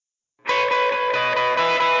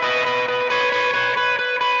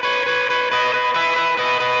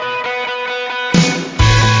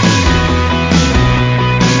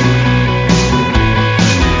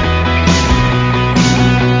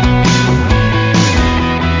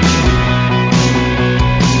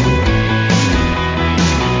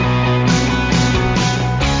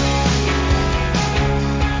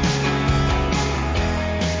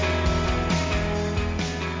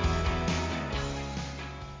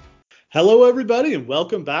Hello, everybody, and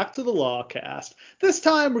welcome back to the Lawcast. This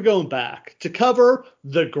time we're going back to cover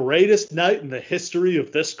the greatest night in the history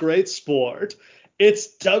of this great sport.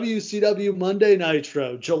 It's WCW Monday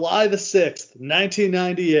Nitro, July the 6th,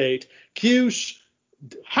 1998. Cush,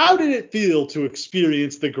 how did it feel to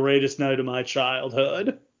experience the greatest night of my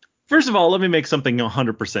childhood? First of all, let me make something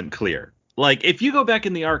 100% clear. Like, if you go back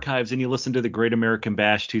in the archives and you listen to the Great American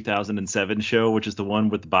Bash 2007 show, which is the one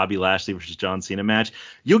with the Bobby Lashley versus John Cena match,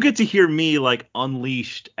 you'll get to hear me, like,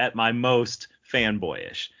 unleashed at my most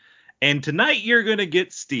fanboyish. And tonight you're going to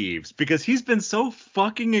get Steve's, because he's been so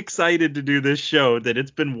fucking excited to do this show that it's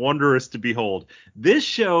been wondrous to behold. This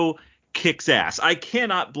show kicks ass. I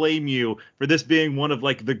cannot blame you for this being one of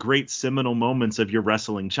like the great seminal moments of your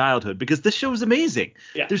wrestling childhood, because this show is amazing.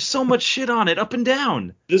 Yeah. There's so much shit on it, up and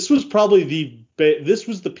down. This was probably this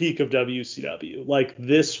was the peak of WCW, like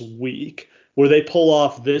this week, where they pull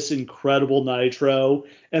off this incredible Nitro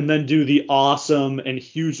and then do the awesome and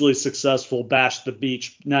hugely successful Bash the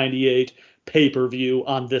Beach 98 pay-per-view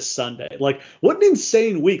on this Sunday. Like, what an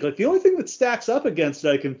insane week. Like, the only thing that stacks up against it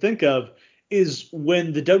I can think of is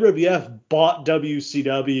when the WWF bought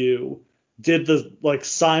WCW, did the like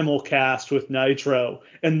simulcast with Nitro,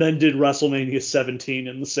 and then did WrestleMania 17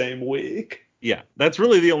 in the same week. Yeah, that's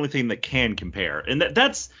really the only thing that can compare. And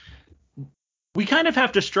that's we kind of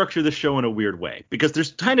have to structure the show in a weird way, because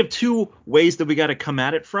there's kind of two ways that we got to come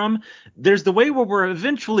at it from. There's the way where we're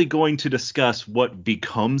eventually going to discuss what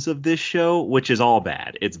becomes of this show, which is all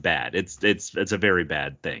bad. It's bad. It's a very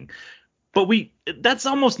bad thing. But that's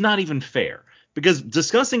almost not even fair, because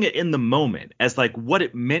discussing it in the moment as like what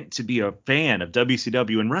it meant to be a fan of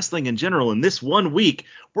WCW and wrestling in general in this 1 week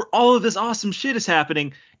where all of this awesome shit is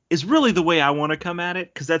happening is really the way I want to come at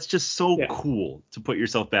it, because that's just so cool to put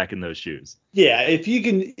yourself back in those shoes. Yeah, if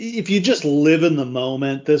you just live in the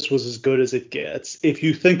moment, this was as good as it gets. If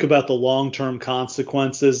you think about the long-term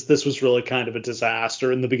consequences, this was really kind of a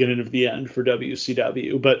disaster in the beginning of the end for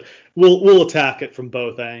WCW, but we'll attack it from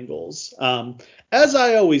both angles. As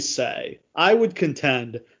I always say, I would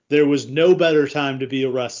contend there was no better time to be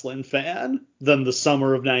a wrestling fan than the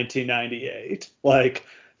summer of 1998. Like,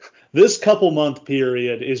 this couple month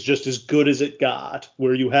period is just as good as it got,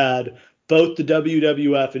 where you had both the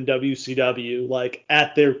WWF and WCW like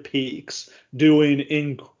at their peaks doing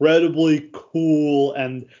incredibly cool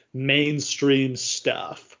and mainstream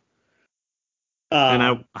stuff.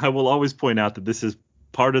 And I will always point out that this is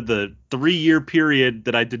part of the 3-year period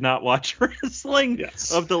that I did not watch wrestling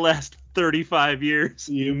of the last 35 years.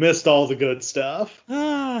 You missed all the good stuff.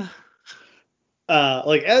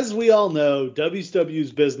 Like, as we all know,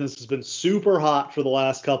 WCW's business has been super hot for the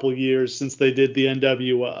last couple years since they did the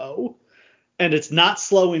NWO. And it's not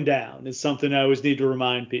slowing down, is something I always need to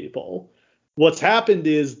remind people. What's happened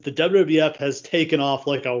is the WWF has taken off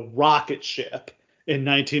like a rocket ship in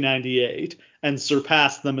 1998 and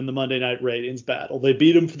surpassed them in the Monday Night Ratings battle. They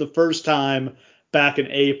beat them for the first time back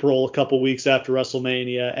in April, a couple weeks after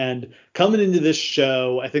WrestleMania, and coming into this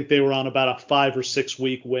show, I think they were on about a 5 or 6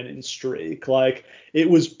 week winning streak. Like, it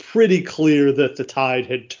was pretty clear that the tide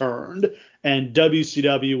had turned, and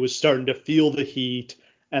WCW was starting to feel the heat,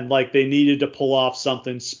 and like they needed to pull off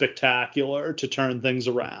something spectacular to turn things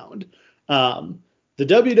around. The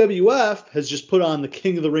WWF has just put on the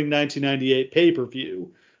King of the Ring 1998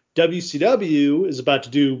 pay-per-view. WCW is about to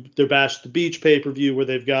do their Bash at the Beach pay-per-view, where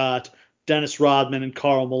they've got Dennis Rodman and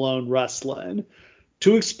Karl Malone wrestling.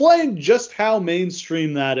 To explain just how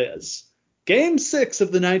mainstream that is, Game 6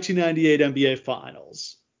 of the 1998 NBA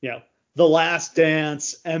Finals, the last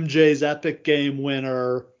dance, MJ's epic game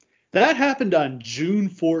winner, that happened on June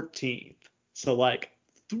 14th. So like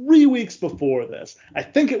 3 weeks before this. I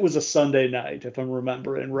think it was a Sunday night, if I'm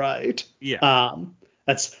remembering right. Yeah.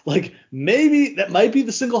 That's like, maybe that might be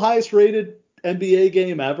the single highest rated NBA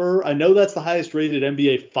game ever. I know that's the highest rated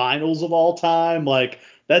NBA Finals of all time. Like,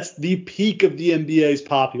 that's the peak of the NBA's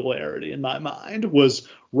popularity in my mind, was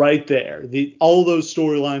right there. All those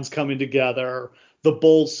storylines coming together, the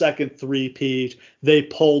Bulls' second three-peat, they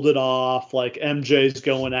pulled it off. Like, MJ's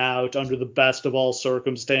going out under the best of all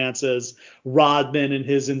circumstances, Rodman and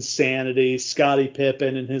his insanity, Scottie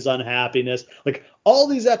Pippen and his unhappiness. Like, all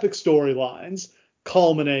these epic storylines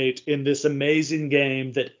culminate in this amazing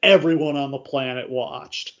game that everyone on the planet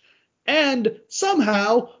watched. And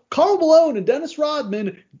somehow, Karl Malone and Dennis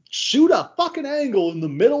Rodman shoot a fucking angle in the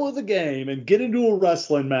middle of the game and get into a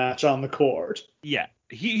wrestling match on the court. Yeah.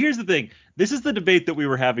 Here's the thing. This is the debate that we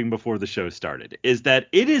were having before the show started, is that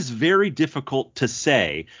it is very difficult to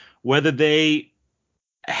say whether they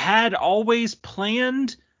had always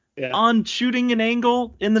planned on shooting an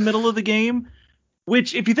angle in the middle of the game,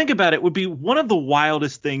 Which, if you think about it, would be one of the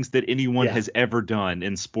wildest things that anyone Yeah. has ever done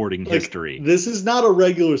in sporting Like, history. this is not a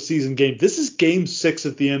regular season game. This is game 6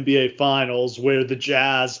 of the NBA Finals where the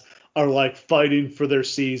Jazz are like fighting for their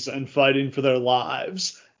season, fighting for their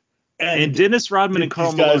lives. And And Dennis Rodman and did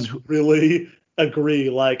Karl these guys Malone, really agree,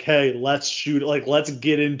 like, hey, let's shoot, like, let's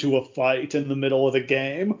get into a fight in the middle of the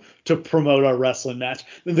game to promote our wrestling match?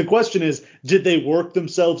 And the question is, did they work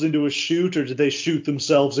themselves into a shoot or did they shoot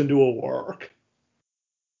themselves into a work?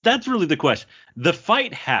 that's really the question. The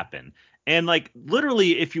fight happened. And, like,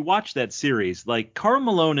 literally, if you watch that series, like, Karl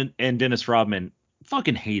Malone and Dennis Rodman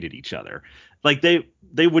fucking hated each other. Like,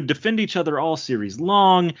 they would defend each other all series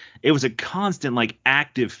long. It was a constant, like,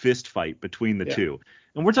 active fist fight between the Yeah. two.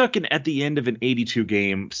 And we're talking at the end of an 82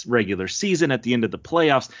 game regular season, at the end of the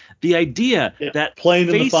playoffs. The idea that playing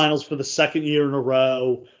in the finals for the second year in a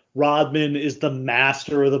row, Rodman is the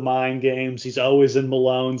master of the mind games. He's always in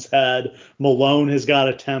Malone's head. Malone has got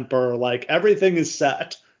a temper. Like, everything is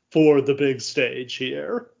set for the big stage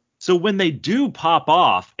here. So when they do pop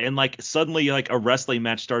off and, like, suddenly, like, a wrestling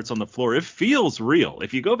match starts on the floor, it feels real.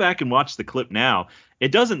 If you go back and watch the clip now,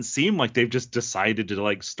 it doesn't seem like they've just decided to,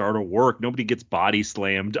 like, start a work. Nobody gets body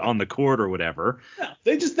slammed on the court or whatever. No,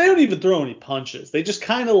 they don't even throw any punches. They just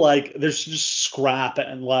kind of like, they're just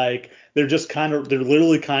scrapping. Like, they're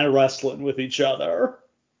literally kind of wrestling with each other.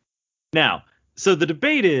 Now, so the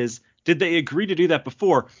debate is, did they agree to do that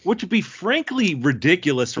before? Which would be frankly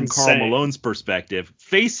ridiculous from Karl Malone's perspective.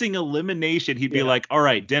 Facing elimination, he'd be like, all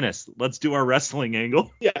right, Dennis, let's do our wrestling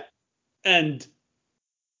angle. Yeah. And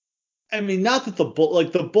I mean, not that the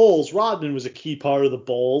Bulls, Rodman was a key part of the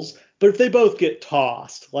Bulls, but if they both get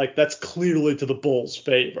tossed, like, that's clearly to the Bulls'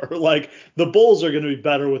 favor. Like, the Bulls are going to be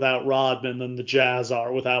better without Rodman than the Jazz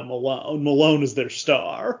are without Malone. Malone is their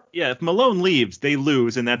star. Yeah, if Malone leaves, they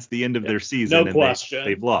lose, and that's the end of their season. No question.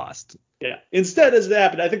 They've lost. Yeah. Instead, as it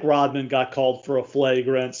happened, I think Rodman got called for a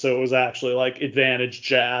flagrant, so it was actually like advantage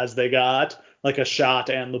Jazz. They got like a shot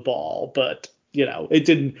and the ball, but it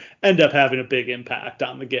didn't end up having a big impact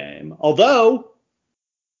on the game. Although,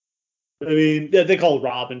 I mean, they called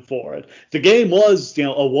Robin for it. The game was,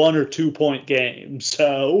 a 1 or 2 point game,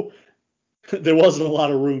 so there wasn't a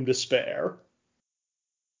lot of room to spare.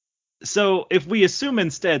 So if we assume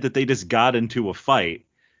instead that they just got into a fight,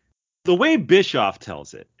 the way Bischoff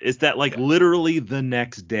tells it is that, like, literally the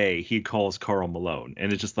next day he calls Karl Malone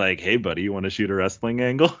and it's just like, hey, buddy, you want to shoot a wrestling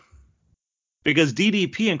angle? Because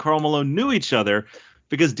DDP and Karl Malone knew each other,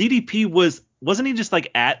 because DDP wasn't he just,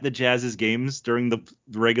 like, at the Jazz's games during the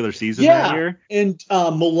regular season that year? And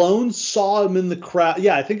Malone saw him in the crowd.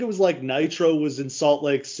 Yeah, I think it was like Nitro was in Salt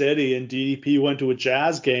Lake City and DDP went to a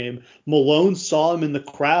Jazz game. Malone saw him in the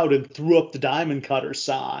crowd and threw up the Diamond Cutter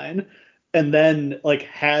sign. And then, like,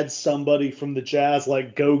 had somebody from the Jazz,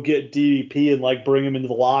 like, go get DDP and, like, bring him into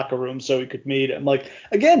the locker room so he could meet him. Like,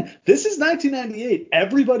 again, this is 1998.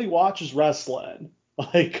 Everybody watches wrestling.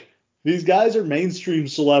 Like, these guys are mainstream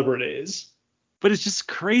celebrities. But it's just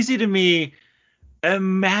crazy to me.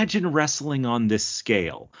 Imagine wrestling on this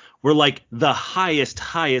scale, where, like, the highest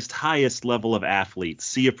level of athletes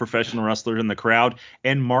see a professional wrestler in the crowd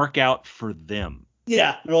and mark out for them.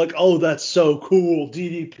 Yeah, they're like, oh, that's so cool.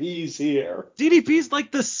 DDP's here. DDP's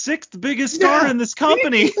like the 6th biggest star in this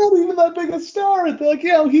company. He's not even that big a star. They're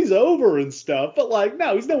like, he's over and stuff. But, like,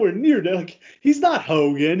 no, he's nowhere near. Like, he's not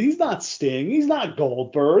Hogan. He's not Sting. He's not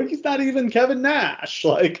Goldberg. He's not even Kevin Nash.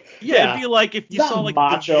 Like, it'd be like if you saw, like,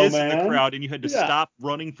 Macho the Miz Man in the crowd and you had to stop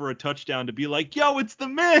running for a touchdown to be like, yo, it's the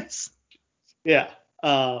Miz. Yeah.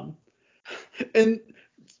 And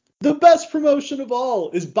the best promotion of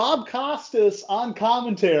all is Bob Costas on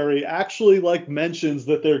commentary actually, like, mentions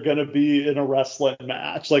that they're going to be in a wrestling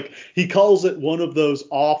match. Like, he calls it one of those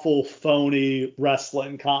awful, phony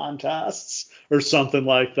wrestling contests or something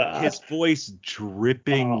like that. His voice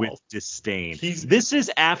dripping with disdain. This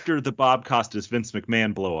is after the Bob Costas Vince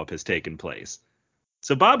McMahon blow up has taken place.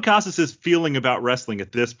 So Bob Costas' feeling about wrestling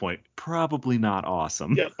at this point, probably not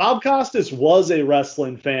awesome. Yeah, Bob Costas was a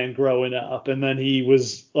wrestling fan growing up, and then he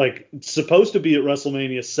was, like, supposed to be at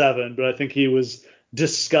WrestleMania 7, but I think he was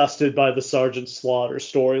disgusted by the Sergeant Slaughter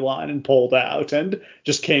storyline and pulled out and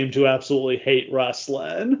just came to absolutely hate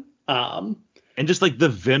wrestling. And just, like, the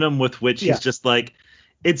venom with which he's just like,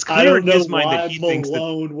 it's clear in his mind that he thinks that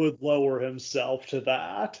Malone would lower himself to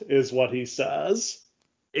that, is what he says.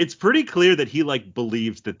 It's pretty clear that he, like,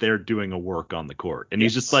 believes that they're doing a work on the court. And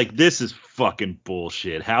he's just like, this is fucking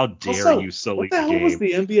bullshit. How dare you sully the game? What the hell was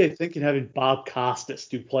the NBA thinking having Bob Costas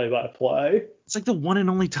do play-by-play? It's like the one and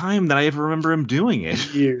only time that I ever remember him doing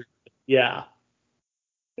it. Yeah.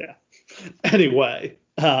 Anyway,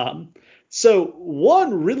 So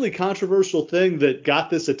one really controversial thing that got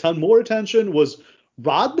this a ton more attention was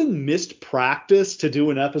Rodman missed practice to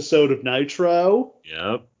do an episode of Nitro.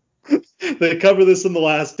 Yep. They cover this in The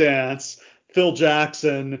Last Dance. Phil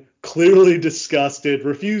Jackson, clearly disgusted,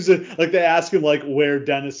 refusing, like they ask him like where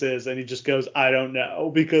Dennis is, and he just goes, I don't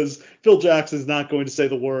know, because Phil Jackson's not going to say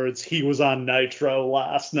the words, he was on Nitro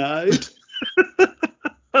last night. He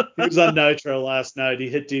was on Nitro last night. He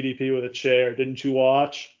hit DDP with a chair. Didn't you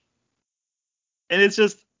watch? And it's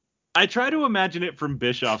just, I try to imagine it from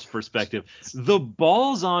Bischoff's perspective. The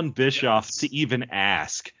balls on Bischoff to even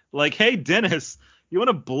ask, like, hey, Dennis, you want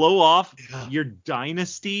to blow off your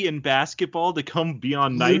dynasty in basketball to come be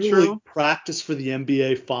on Nitro? Literally practice for the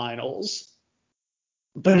NBA Finals.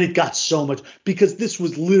 But it got so much because this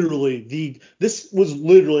was literally,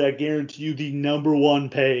 I guarantee you, the number one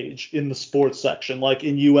page in the sports section, like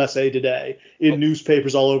in USA Today, in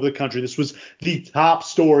newspapers all over the country. This was the top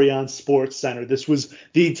story on Sports Center. This was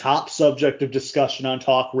the top subject of discussion on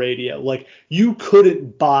talk radio. Like, you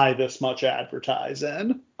couldn't buy this much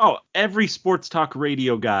advertising. Oh, every sports talk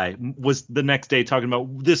radio guy was the next day talking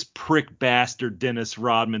about this prick bastard Dennis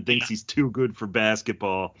Rodman thinks he's too good for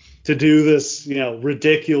basketball to do this,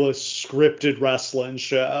 ridiculous scripted wrestling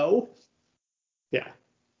show. Yeah.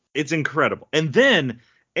 It's incredible. And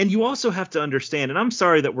you also have to understand, and I'm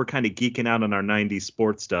sorry that we're kind of geeking out on our 90s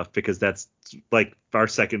sports stuff because that's like our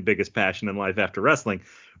second biggest passion in life after wrestling.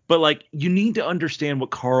 But like, you need to understand what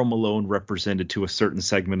Karl Malone represented to a certain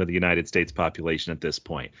segment of the United States population at this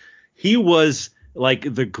point. He was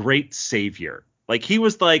like the great savior. Like, he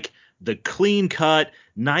was like the clean cut,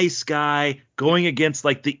 nice guy going against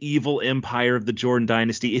like the evil empire of the Jordan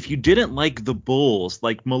dynasty. If you didn't like the Bulls,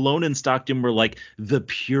 like Malone and Stockton were like the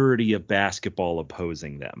purity of basketball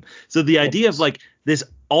opposing them. So the idea of like this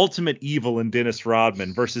ultimate evil in Dennis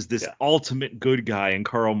Rodman versus this ultimate good guy in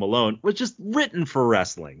Karl Malone was just written for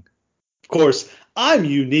wrestling. Of course, I'm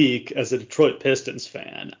unique as a Detroit Pistons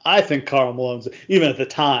fan. I think Karl Malone's, even at the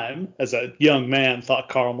time, as a young man, thought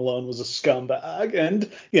Karl Malone was a scumbag and,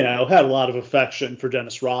 had a lot of affection for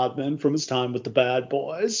Dennis Rodman from his time with the Bad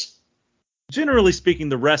Boys. Generally speaking,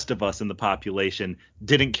 the rest of us in the population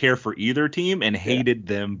didn't care for either team and hated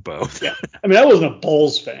them both. Yeah. I mean, I wasn't a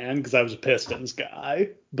Bulls fan because I was a Pistons guy,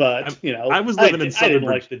 but, I was living in Southern I didn't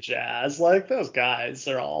like the Jazz. Like, those guys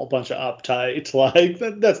are all a bunch of uptight.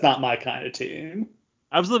 Like, that's not my kind of team.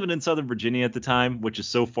 I was living in Southern Virginia at the time, which is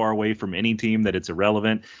so far away from any team that it's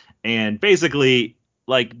irrelevant. And basically,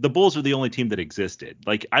 like, the Bulls are the only team that existed.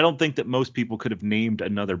 Like, I don't think that most people could have named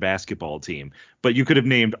another basketball team, but you could have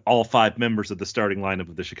named all 5 members of the starting lineup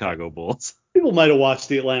of the Chicago Bulls. People might have watched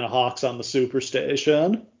the Atlanta Hawks on the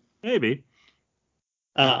Superstation. Maybe.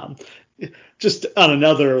 Just on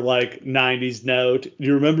another like 90s note, do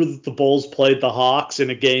you remember that the Bulls played the Hawks in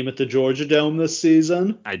a game at the Georgia Dome this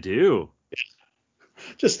season? I do.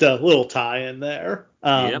 Just a little tie-in there.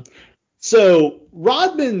 Yep. So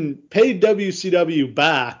Rodman paid WCW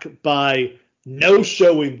back by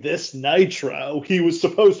no-showing this Nitro. He was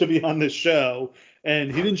supposed to be on this show,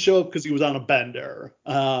 and he didn't show up because he was on a bender.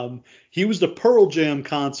 He was at Pearl Jam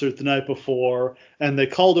concert the night before, and they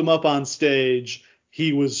called him up on stage.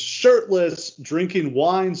 He was shirtless, drinking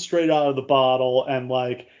wine straight out of the bottle, and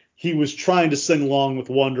like he was trying to sing along with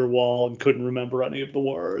Wonderwall and couldn't remember any of the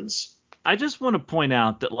words. I just want to point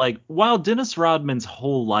out that, like, while Dennis Rodman's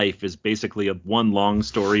whole life is basically one long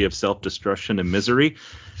story of self-destruction and misery,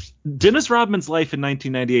 Dennis Rodman's life in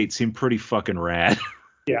 1998 seemed pretty fucking rad.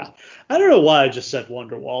 Yeah. I don't know why I just said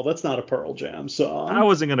Wonderwall. That's not a Pearl Jam song. I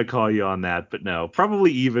wasn't going to call you on that, but no.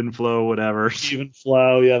 Probably Even Flow, whatever. Even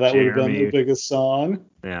Flow, yeah, that would have been their biggest song.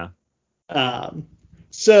 Yeah.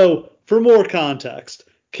 So, for more context,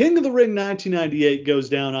 King of the Ring 1998 goes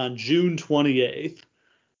down on June 28th.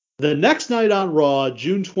 The next night on Raw,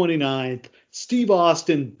 June 29th, Steve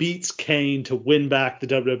Austin beats Kane to win back the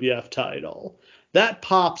WWF title. That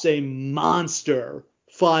pops a monster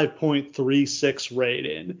 5.36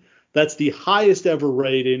 rating. That's the highest ever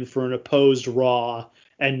rating for an opposed Raw,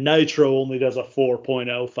 and Nitro only does a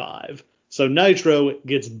 4.05. So Nitro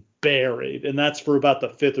gets buried, and that's for about the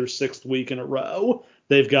 5th or 6th week in a row.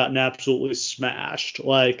 They've gotten absolutely smashed.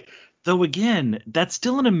 Like, though again, that's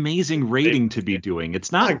still an amazing rating to be doing.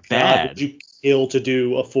 It's not God, bad. would you kill to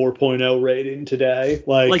do a 4.0 rating today?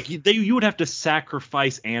 Like you would have to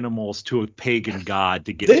sacrifice animals to a pagan god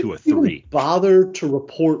to get to a 3. They don't bother to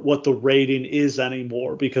report what the rating is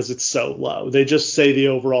anymore because it's so low. They just say the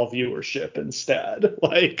overall viewership instead.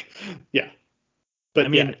 Like, yeah. But I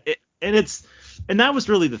mean, and that was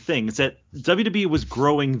really the thing. It's that WWE was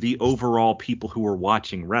growing the overall people who were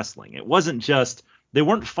watching wrestling. It wasn't just They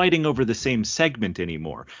weren't fighting over the same segment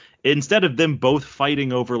anymore. Instead of them both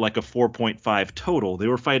fighting over like a 4.5 total, they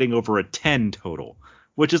were fighting over a 10 total,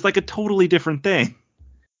 which is like a totally different thing.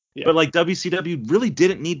 Yeah. But like WCW really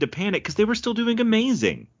didn't need to panic because they were still doing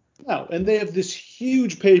amazing. No, and they have this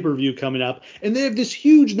huge pay-per-view coming up, and they have this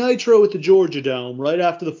huge Nitro at the Georgia Dome right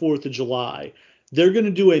after the 4th of July. They're going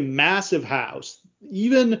to do a massive house.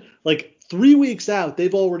 Even like 3 weeks out,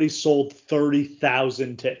 they've already sold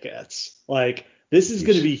 30,000 tickets. Like, this is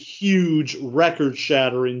going to be huge,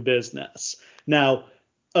 record-shattering business. Now,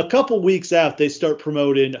 a couple weeks out, they start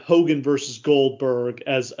promoting Hogan versus Goldberg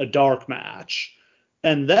as a dark match.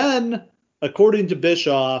 And then, according to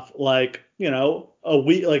Bischoff, like, a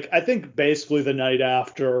week, like, I think basically the night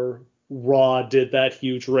after Raw did that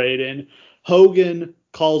huge rating, Hogan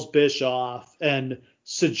calls Bischoff and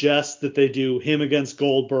suggests that they do him against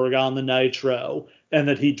Goldberg on the Nitro and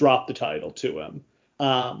that he dropped the title to him.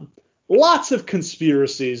 Lots of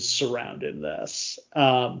conspiracies surrounding this.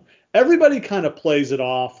 Everybody kind of plays it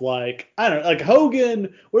off like, I don't know, like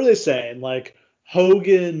Hogan, what are they saying? Like,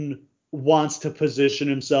 Hogan wants to position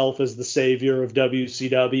himself as the savior of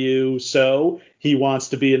WCW, so he wants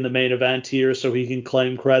to be in the main event here so he can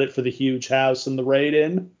claim credit for the huge house and the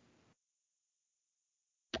rating.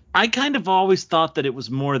 I kind of always thought that it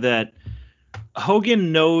was more that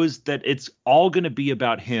Hogan knows that it's all going to be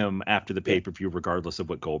about him after the pay-per-view, regardless of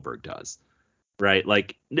what Goldberg does. Right?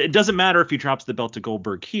 Like, it doesn't matter if he drops the belt to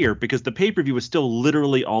Goldberg here because the pay-per-view is still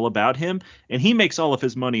literally all about him, and he makes all of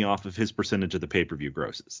his money off of his percentage of the pay-per-view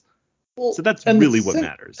grosses. Well, so that's really what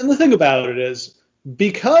matters. And the thing about it is,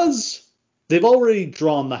 because they've already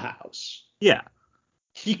drawn the house. Yeah.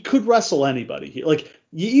 He could wrestle anybody here. Like,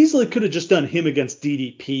 you easily could have just done him against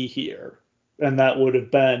DDP here, and that would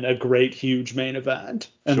have been a great, huge main event.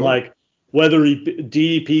 And, sure. like, whether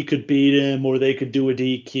DDP could beat him or they could do a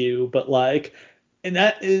DQ, but, like, in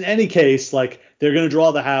any case, like, they're going to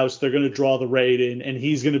draw the house, they're going to draw the rating, and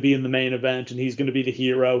he's going to be in the main event, and he's going to be the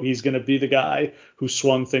hero. He's going to be the guy who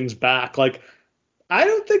swung things back. Like, I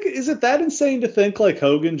don't think, is it that insane to think, like,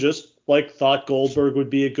 Hogan just, like, thought Goldberg would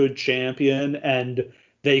be a good champion and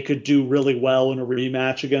they could do really well in a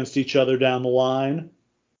rematch against each other down the line?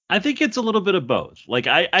 I think it's a little bit of both. Like,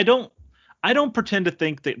 I don't pretend to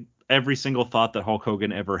think that every single thought that Hulk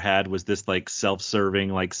Hogan ever had was this like self-serving,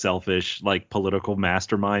 like selfish, like political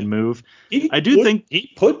mastermind move. I think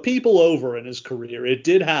he put people over in his career. It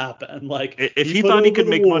did happen. Like, if he thought he could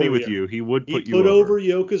make money with you, he would put you over. He put over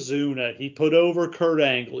Yokozuna. He put over Kurt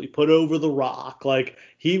Angle. He put over The Rock. Like,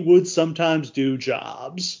 he would sometimes do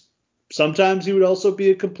jobs. Sometimes he would also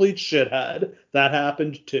be a complete shithead. That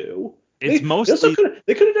happened too. They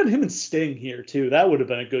could have done him and Sting here too. That would have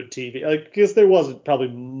been a good TV. I guess there wasn't probably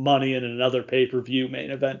money in another pay-per-view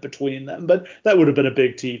main event between them, but that would have been a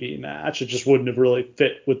big TV match. It just wouldn't have really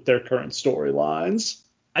fit with their current storylines.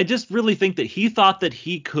 I just really think that he thought that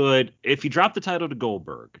he could, if he dropped the title to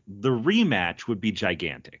Goldberg, the rematch would be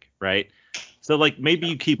gigantic, right? So like maybe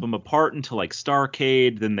you keep them apart until like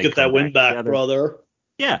Starrcade, then they get that win back, together. Brother.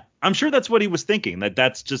 Yeah, I'm sure that's what he was thinking.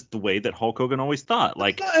 That's just the way that Hulk Hogan always thought.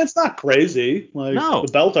 Like, it's not crazy. Like, no.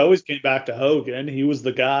 The belt always came back to Hogan. He was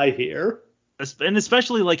the guy here. And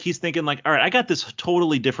especially like he's thinking like, all right, I got this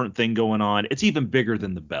totally different thing going on. It's even bigger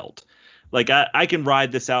than the belt. Like I can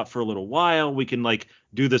ride this out for a little while. We can like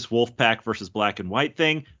do this Wolfpack versus Black and White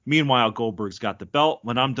thing. Meanwhile, Goldberg's got the belt.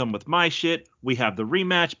 When I'm done with my shit, we have the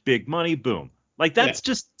rematch, big money, boom. Like that's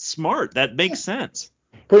just smart. That makes sense.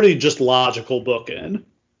 Pretty just logical booking.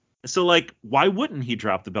 So, like, why wouldn't he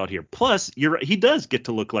drop the belt here? Plus, he does get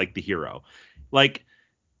to look like the hero. Like,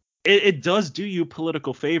 it does do you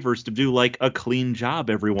political favors to do, like, a clean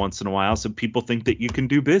job every once in a while so people think that you can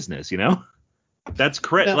do business, you know? That's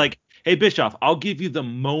correct. Yeah. Like, hey, Bischoff, I'll give you the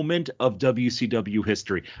moment of WCW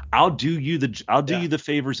history. I'll do you the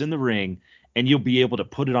favors in the ring, and you'll be able to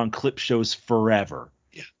put it on clip shows forever.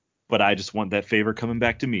 Yeah. But I just want that favor coming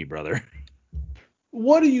back to me, brother.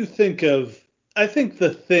 What do you think of... I think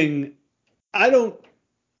the thing, I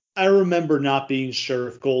remember not being sure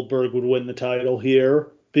if Goldberg would win the title here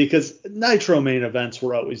because Nitro main events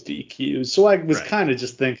were always DQs. So I was kind of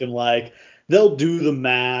just thinking like they'll do the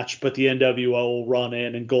match, but the NWO will run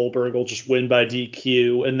in and Goldberg will just win by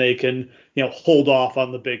DQ and they can, hold off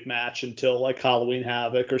on the big match until like Halloween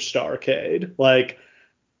Havoc or Starrcade. Like,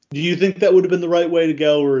 do you think that would have been the right way to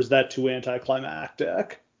go, or is that too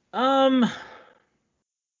anticlimactic?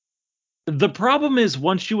 The problem is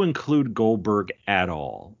once you include Goldberg at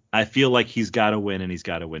all, I feel like he's got to win and he's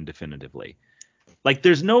got to win definitively. Like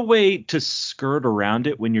there's no way to skirt around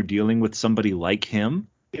it when you're dealing with somebody like him.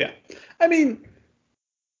 Yeah. I mean,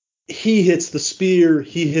 he hits the spear,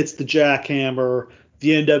 he hits the jackhammer.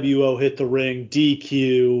 the NWO hit the ring,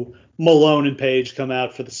 DQ, Malone and Page come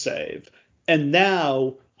out for the save. And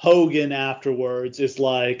now Hogan afterwards is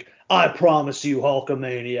like, I promise you,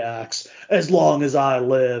 Hulkamaniacs, as long as I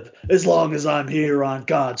live, as long as I'm here on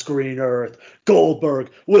God's green earth,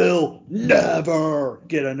 Goldberg will never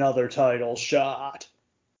get another title shot.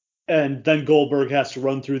 And then Goldberg has to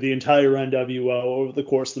run through the entire NWO over the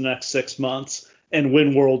course of the next 6 months and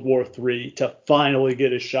win World War III to finally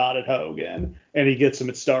get a shot at Hogan. And he gets him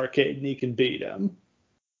at Starrcade and he can beat him.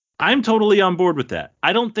 I'm totally on board with that.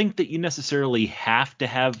 I don't think that you necessarily have to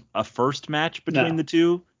have a first match between the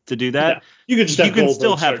two to do that. No. You could just have Goldberg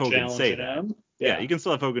still have Hogan say that. Him. Yeah, you can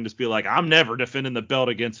still have Hogan just be like, I'm never defending the belt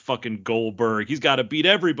against fucking Goldberg. He's got to beat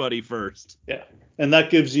everybody first. Yeah, and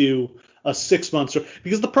that gives you a 6 months.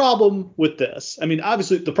 Because the problem with this, I mean,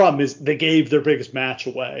 obviously the problem is they gave their biggest match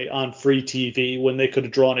away on free TV when they could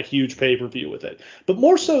have drawn a huge pay-per-view with it. But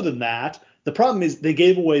more so than that, the problem is they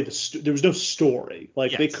gave away there was no story.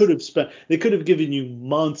 Like they could have given you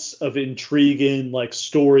months of intriguing like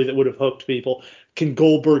story that would have hooked people. Can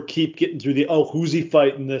Goldberg keep getting through who's he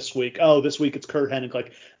fighting this week? Oh, this week it's Kurt Hennig.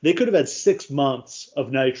 Like they could have had 6 months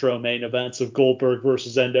of Nitro main events of Goldberg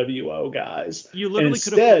versus NWO guys. You literally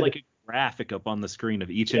could have put like a graphic up on the screen of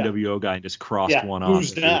each NWO guy and just crossed one off.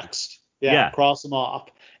 Who's next? Cross them off.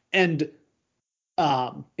 And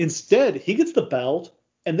instead, he gets the belt.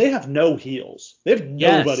 And they have no heels. They have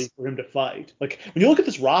nobody for him to fight. Like, when you look at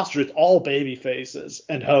this roster, it's all baby faces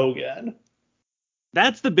and Hogan.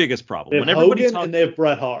 That's the biggest problem. They have Hogan and they have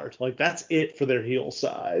Bret Hart. Like, that's it for their heel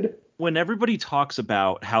side. When everybody talks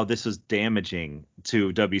about how this is damaging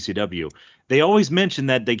to WCW, they always mention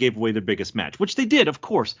that they gave away their biggest match, which they did, of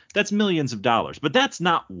course. That's millions of dollars. But that's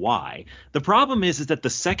not why. The problem is that the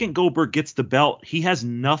second Goldberg gets the belt, he has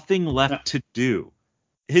nothing left to do.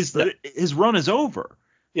 His run is over.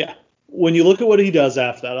 Yeah. When you look at what he does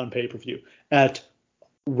after that on pay-per-view, at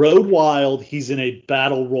Road Wild, he's in a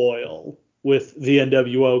battle royal with the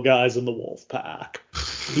NWO guys in the Wolf Pack.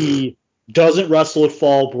 He doesn't wrestle at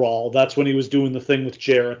Fall Brawl. That's when he was doing the thing with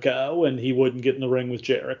Jericho, and he wouldn't get in the ring with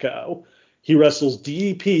Jericho. He wrestles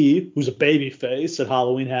DEP, who's a babyface, at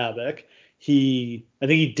Halloween Havoc. I think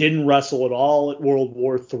he didn't wrestle at all at World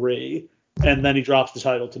War III. And then he drops the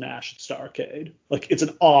title to Nash at Starrcade. Like, it's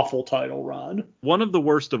an awful title run. One of the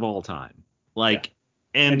worst of all time. Like,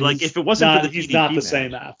 and like, if it wasn't for the he's DDP not the match,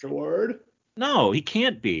 same afterward. No, he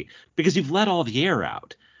can't be, because you've let all the air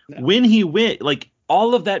out. No. When he went, like,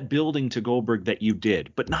 all of that building to Goldberg that you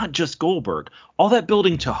did, but not just Goldberg, all that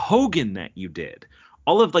building to Hogan that you did,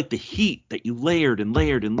 all of like the heat that you layered and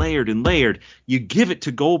layered and layered and layered, you give it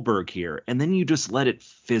to Goldberg here, and then you just let it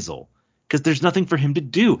fizzle. Because there's nothing for him to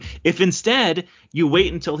do. If instead you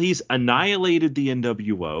wait until he's annihilated the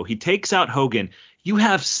NWO, he takes out Hogan, you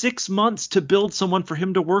have 6 months to build someone for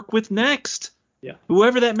him to work with next. Yeah.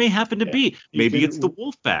 Whoever that may happen to be. Maybe it's the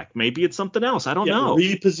Wolfpack. Maybe it's something else. I don't know.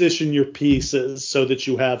 Reposition your pieces so that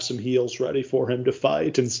you have some heels ready for him to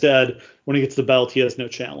fight. Instead, when he gets the belt, he has no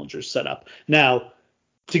challengers set up. Now,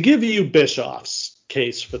 to give you Bischoff's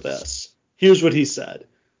case for this, here's what he said.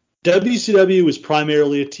 WCW is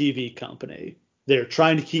primarily a TV company. They're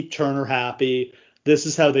trying to keep Turner happy. This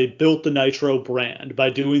is how they built the Nitro brand,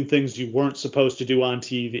 by doing things you weren't supposed to do on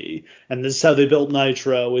TV. And this is how they built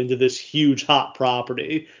Nitro into this huge hot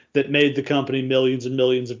property that made the company millions and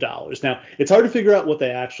millions of dollars. Now, it's hard to figure out what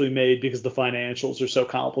they actually made because the financials are so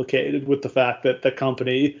complicated with the fact that the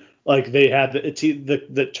company, like they had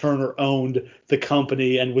that Turner owned the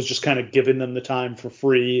company and was just kind of giving them the time for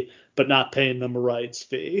free, but not paying them a rights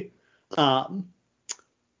fee.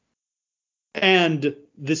 And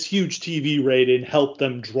this huge TV rating helped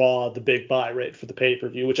them draw the big buy rate for the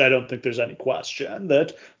pay-per-view, which I don't think there's any question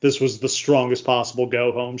that this was the strongest possible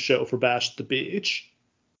go-home show for Bash at the Beach.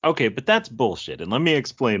 Okay, but that's bullshit, and let me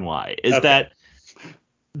explain why. That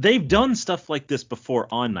they've done stuff like this before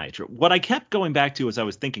on Nitro. What I kept going back to as I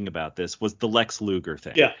was thinking about this was the Lex Luger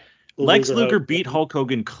thing. Yeah. Lex Luger beat Hulk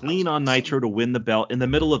Hogan clean on Nitro to win the belt in the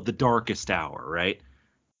middle of the darkest hour, right?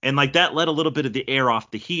 And like that let a little bit of the air off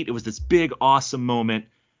the heat. It was this big, awesome moment.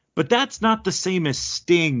 But that's not the same as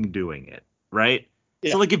Sting doing it, right?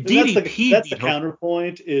 Yeah. So like if DDP that's the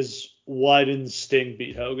counterpoint is why didn't Sting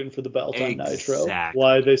beat Hogan for the belt on Nitro?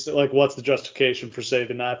 Why they like what's the justification for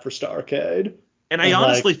saving that for Starrcade? And I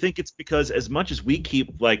honestly think it's because as much as we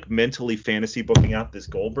keep like mentally fantasy booking out this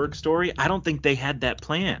Goldberg story, I don't think they had that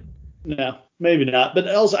plan. No, maybe not. But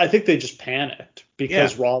also, I think they just panicked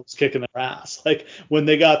because Raw was kicking their ass. Like when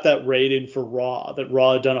they got that rating for Raw, that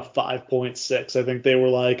Raw had done a 5.6, I think they were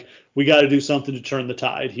like, we got to do something to turn the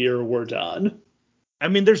tide here or we're done. I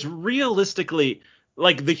mean, there's realistically,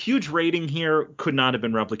 like the huge rating here could not have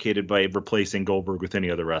been replicated by replacing Goldberg with any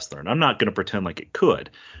other wrestler. And I'm not going to pretend like it could.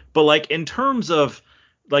 But like in terms of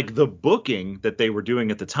like the booking that they were doing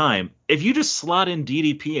at the time, if you just slot in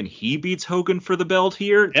DDP and he beats Hogan for the belt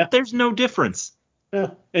here, there's no difference.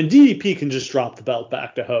 Yeah. And DDP can just drop the belt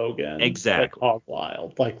back to Hogan. Exactly. Like Hog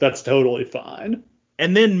Wild. Like that's totally fine.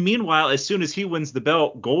 And then meanwhile, as soon as he wins the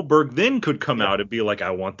belt, Goldberg then could come out and be like,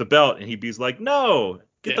 I want the belt. And he'd be like, no,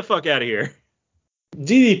 get the fuck out of here.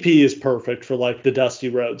 DDP is perfect for like the Dusty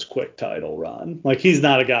Rhodes quick title run. Like he's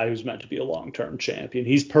not a guy who's meant to be a long-term champion.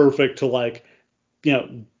 He's perfect to like,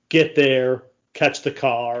 get there, catch the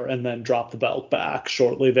car, and then drop the belt back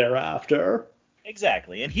shortly thereafter.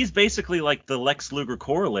 Exactly. And he's basically like the Lex Luger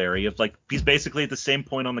corollary of like, he's basically at the same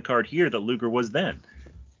point on the card here that Luger was then.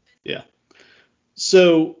 Yeah.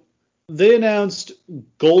 So they announced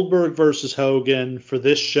Goldberg versus Hogan for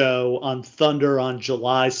this show on Thunder on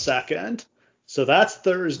July 2nd. So that's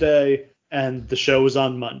Thursday, and the show is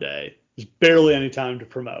on Monday. There's barely any time to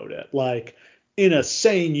promote it. Like, in a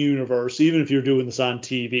sane universe, even if you're doing this on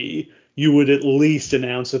TV, you would at least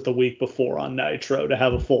announce it the week before on Nitro to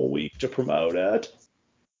have a full week to promote it.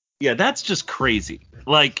 Yeah, that's just crazy.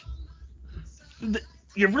 Like,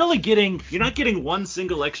 you're not getting one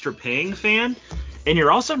single extra paying fan, and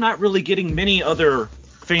you're also not really getting many other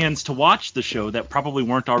fans to watch the show that probably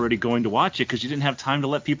weren't already going to watch it because you didn't have time to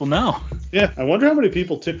let people know. Yeah, I wonder how many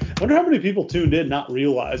people tuned in not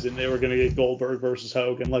realizing they were going to get Goldberg versus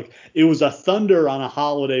Hogan. Like it was a Thunder on a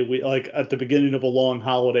holiday week, like at the beginning of a long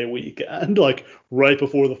holiday weekend, like right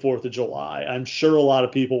before the 4th of July. I'm sure a lot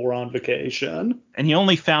of people were on vacation. And you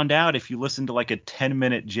only found out if you listened to like a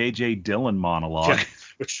 10-minute J.J. Dillon monologue. Yeah,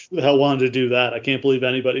 which the hell wanted to do that? I can't believe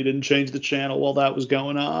anybody didn't change the channel while that was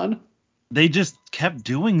going on. They just kept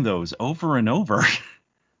doing those over and over.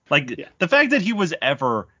 The fact that he was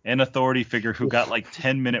ever an authority figure who got like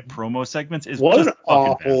 10-minute promo segments is what just an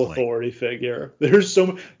awful authority figure. There's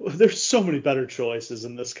so many better choices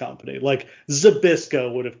in this company. Like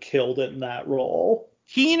Zbyszko would have killed it in that role.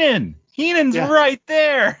 Heenan's right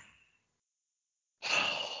there.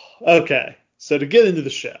 Okay, so to get into the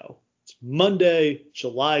show, it's Monday,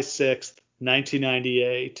 July 6th,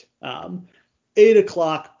 1998.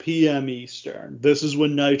 8:00 p.m. Eastern. This is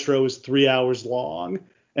when Nitro is 3 hours long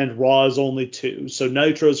and Raw is only 2. So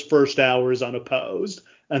Nitro's first hour is unopposed,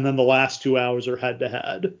 and then the last 2 hours are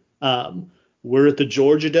head-to-head. We're at the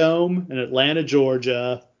Georgia Dome in Atlanta,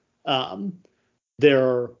 Georgia. There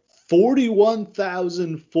are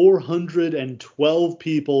 41,412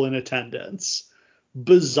 people in attendance.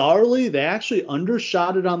 Bizarrely, they actually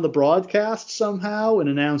undershot it on the broadcast somehow and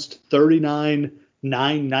announced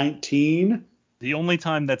 39,919. The only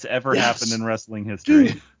time that's ever happened in wrestling history.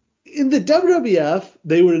 Dude, in the WWF,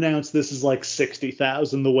 they would announce this is like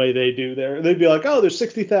 60,000 the way they do there. They'd be like, oh, there's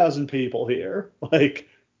 60,000 people here. Like,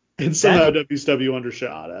 and somehow WCW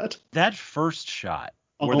undershot it. That first shot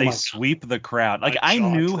where they sweep the crowd. Like, I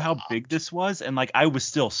knew how big this was, and like I was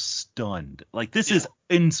still stunned. Like, this is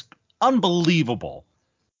unbelievable.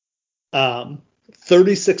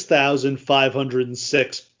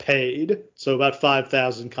 36,506 paid, so about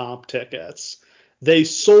 5,000 comp tickets. They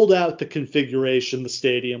sold out the configuration the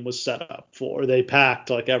stadium was set up for. They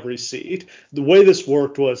packed like every seat. The way this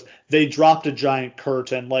worked was they dropped a giant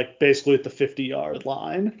curtain, like basically at the 50-yard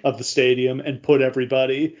line of the stadium, and put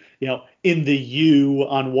everybody, in the U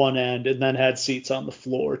on one end, and then had seats on the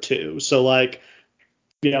floor too. So like,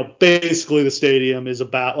 basically the stadium is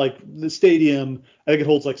about like the stadium. I think it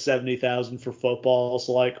holds like 70,000 for football.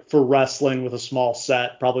 So like for wrestling with a small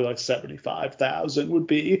set, probably like 75,000 would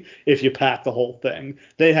be if you pack the whole thing.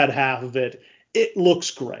 They had half of it. It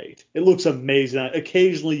looks great. It looks amazing.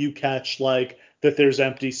 Occasionally you catch like that there's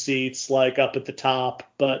empty seats like up at the top,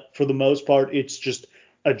 but for the most part, it's just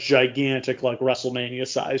a gigantic like WrestleMania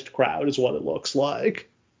sized crowd is what it looks like.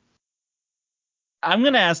 I'm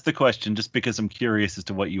going to ask the question just because I'm curious as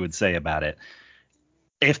to what you would say about it.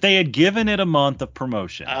 If they had given it a month of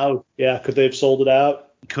promotion. Oh, yeah. Could they have sold it out?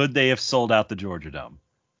 Could they have sold out the Georgia Dome?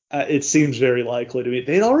 It seems very likely to me.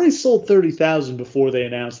 They'd already sold 30,000 before they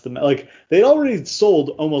announced the match. Like, they'd already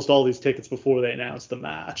sold almost all these tickets before they announced the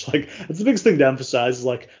match. Like, that's the biggest thing to emphasize is,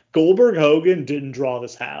 like, Goldberg Hogan didn't draw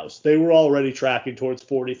this house. They were already tracking towards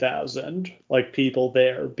 40,000, like, people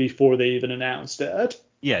there before they even announced it.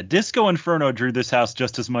 Yeah, Disco Inferno drew this house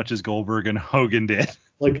just as much as Goldberg and Hogan did.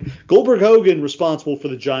 Like, Goldberg Hogan responsible for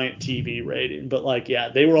the giant TV rating, but like, yeah,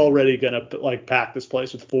 they were already gonna like pack this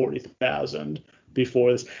place with 40,000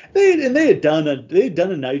 before this. They had done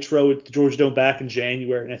a Nitro at the Georgia Dome back in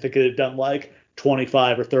January, and I think it had done like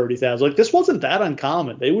 25 or 30,000. Like, this wasn't that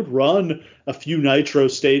uncommon. They would run a few Nitro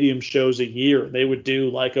Stadium shows a year. They would do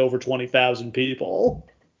like over 20,000 people.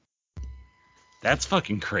 That's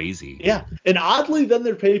fucking crazy. Yeah. And oddly, then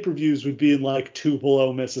their pay-per-views would be in like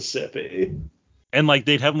Tupelo, Mississippi. And like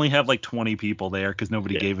they'd only have like 20 people there because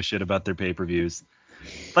nobody gave a shit about their pay-per-views.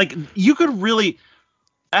 Like, you could really,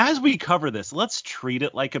 as we cover this, let's treat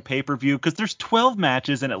it like a pay-per-view because there's 12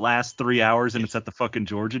 matches and it lasts 3 hours and it's at the fucking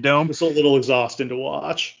Georgia Dome. It's a little exhausting to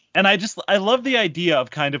watch. And I love the idea of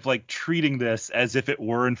kind of like treating this as if it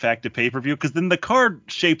were in fact a pay-per-view because then the card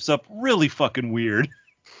shapes up really fucking weird.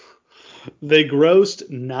 They grossed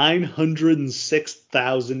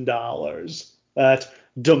 $906,000. That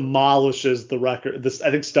demolishes the record.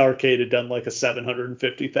 I think Starrcade had done like a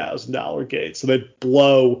 $750,000 gate, so they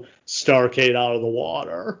blow Starrcade out of the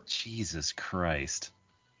water. Jesus Christ.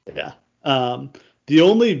 Yeah. The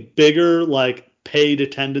only bigger like paid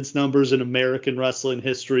attendance numbers in American wrestling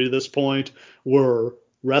history at this point were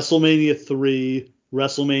WrestleMania 3,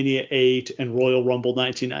 WrestleMania 8, and Royal Rumble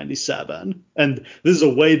 1997. And this is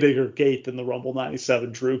a way bigger gate than the Rumble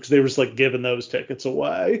 97 drew because they were just like giving those tickets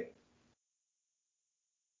away.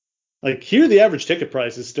 Like, here the average ticket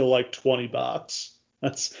price is still like $20.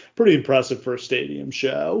 That's pretty impressive for a stadium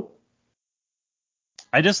show.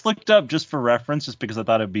 I just looked up just for reference, just because I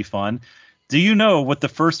thought it'd be fun. Do you know what the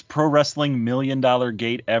first pro wrestling $1 million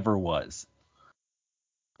gate ever was?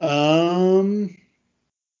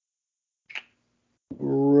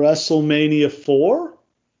 WrestleMania 4?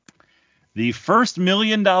 The first $1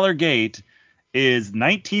 million gate is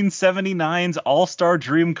 1979's All-Star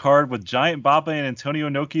Dream card with Giant Baba and Antonio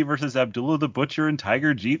Inoki versus Abdullah the Butcher and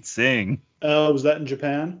Tiger Jeet Singh. Oh, was that in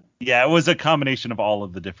Japan? Yeah, it was a combination of all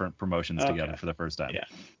of the different promotions together for the first time. Yeah.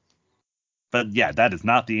 But yeah, that is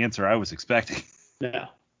not the answer I was expecting. No.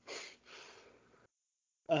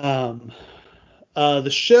 The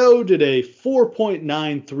show did a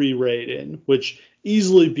 4.93 rating, which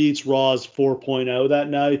easily beats Raw's 4.0 that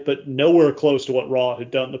night, but nowhere close to what Raw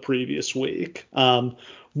had done the previous week.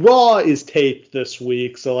 Raw is taped this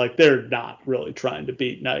week, so like they're not really trying to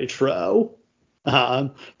beat Nitro.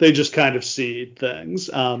 They just kind of seed things.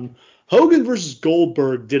 Hogan versus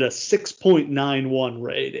Goldberg did a 6.91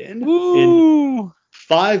 rating in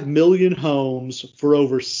 5 million homes for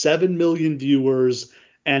over 7 million viewers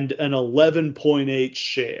and an 11.8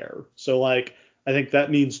 share. So like, I think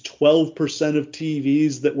that means 12% of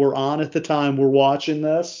TVs that were on at the time were watching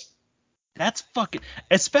this. That's fucking,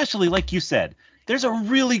 especially like you said, there's a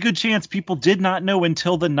really good chance people did not know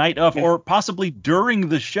until the night of or possibly during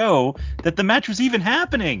the show that the match was even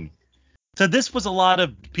happening. So this was a lot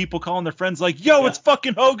of people calling their friends like, yo, it's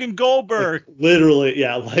fucking Hogan Goldberg. Like, literally,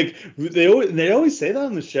 yeah. Like they always say that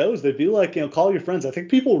on the shows. They'd be like, call your friends. I think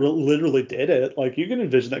people literally did it. Like, you can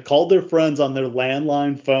envision that. Called their friends on their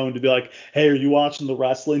landline phone to be like, hey, are you watching the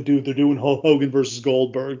wrestling? Dude, they're doing Hogan versus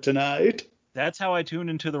Goldberg tonight. That's how I tuned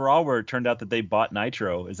into the Raw, where it turned out that they bought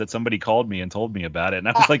Nitro, is that somebody called me and told me about it. And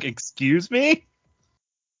I was like, excuse me?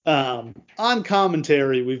 On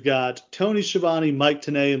commentary, we've got Tony Schiavone, Mike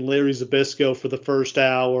Tenay, and Larry Zbyszko for the first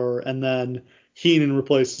hour, and then Heenan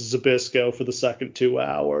replaces Zbyszko for the second 2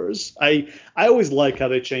 hours. I always like how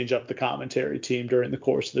they change up the commentary team during the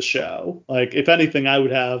course of the show. Like, if anything, I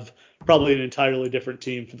would have probably an entirely different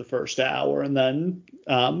team for the first hour and then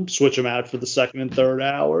switch them out for the second and third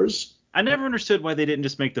hours. I never understood why they didn't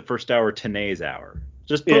just make the first hour Tenay's hour.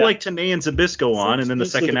 Just put like Tenay and Zbyszko on, and then the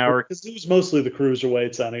second hour. Because it was mostly the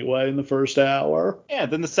cruiserweights anyway in the first hour. Yeah,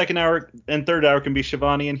 then the second hour and third hour can be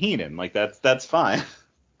Schiavone and Heenan. Like, that's fine.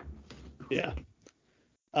 Yeah.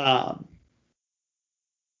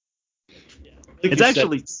 It's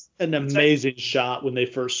actually an amazing shot when they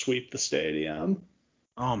first sweep the stadium.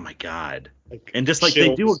 Oh my god. Like, and just like chills.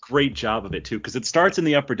 They do a great job of it too, because it starts in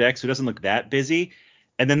the upper deck, so it doesn't look that busy.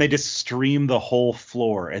 And then they just stream the whole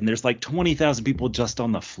floor, and there's like 20,000 people just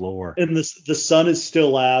on the floor. And the sun is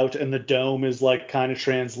still out, and the dome is like kind of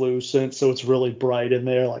translucent, so it's really bright in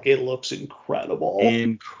there. Like, it looks incredible.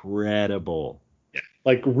 Incredible. Yeah.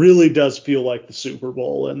 Like, really does feel like the Super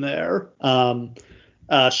Bowl in there.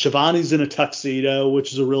 Schiavone's in a tuxedo,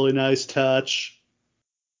 which is a really nice touch.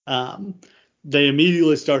 They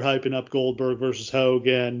immediately start hyping up Goldberg versus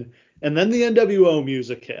Hogan, and then the NWO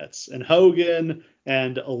music hits, and Hogan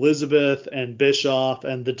and Elizabeth and Bischoff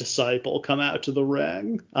and the Disciple come out to the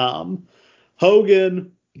ring.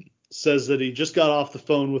 Hogan says that he just got off the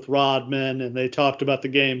phone with Rodman, and they talked about the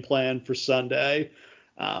game plan for Sunday.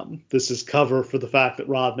 This is cover for the fact that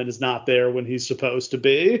Rodman is not there when he's supposed to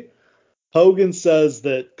be. Hogan says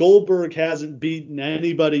that Goldberg hasn't beaten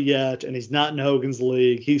anybody yet, and he's not in Hogan's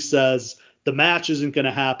league. He says the match isn't going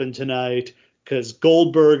to happen tonight because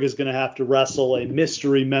Goldberg is going to have to wrestle a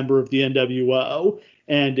mystery member of the NWO,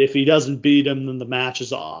 and if he doesn't beat him, then the match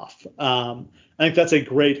is off. I think that's a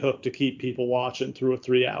great hook to keep people watching through a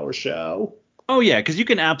 3-hour show. Oh yeah, because you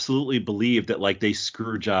can absolutely believe that like they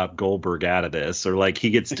screw job Goldberg out of this, or like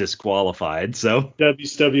he gets disqualified. So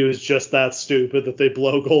WCW is just that stupid that they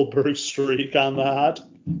blow Goldberg's streak on that.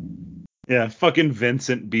 yeah, fucking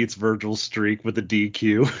Vincent beats Virgil's streak with a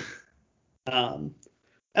DQ.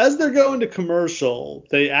 As they're going to commercial,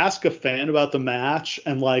 they ask a fan about the match,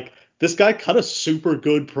 and like this guy cut a super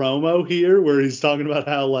good promo here where he's talking about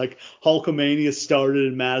how like Hulkamania started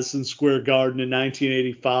in Madison Square Garden in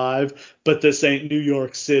 1985, but this ain't New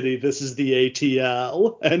York City, this is the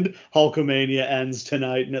ATL, and Hulkamania ends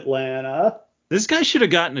tonight in Atlanta. This guy should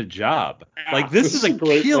have gotten a job. Like This this is a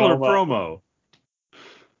great killer promo.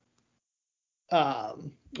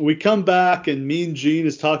 We come back and Mean Gene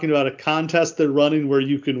is talking about a contest they're running where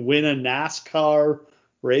you can win a NASCAR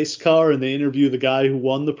race car, and they interview the guy who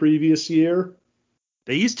won the previous year.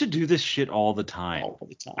 They used to do this shit all the time.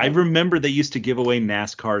 I remember they used to give away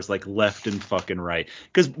NASCARs like left and fucking right.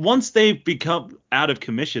 Because once they become out of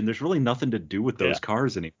commission, there's really nothing to do with those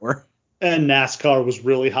cars anymore. And NASCAR was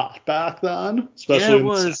really hot back then, especially it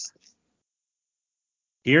was.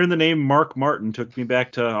 Hearing the name Mark Martin took me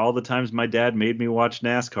back to all the times my dad made me watch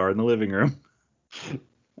NASCAR in the living room.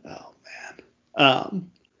 Oh,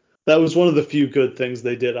 man. That was one of the few good things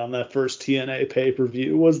they did on that first TNA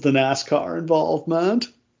pay-per-view was the NASCAR involvement.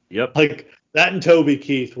 Yep. Like, that and Toby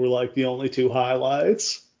Keith were like the only two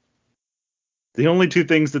highlights. The only two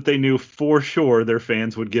things that they knew for sure their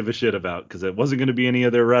fans would give a shit about, because it wasn't going to be any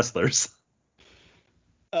of their wrestlers.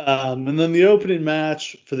 And then the opening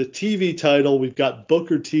match for the TV title, we've got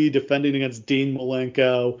Booker T defending against Dean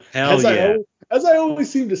Malenko. Hell yeah. As I always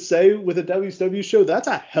seem to say with a WCW show, that's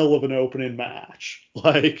a hell of an opening match.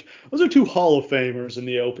 Like, those are two Hall of Famers in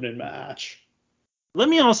the opening match. Let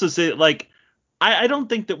me also say, like, I don't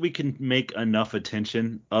think that we can make enough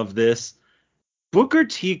attention of this. Booker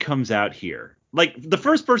T comes out here. Like, the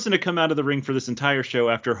first person to come out of the ring for this entire show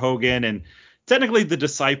after Hogan, and technically the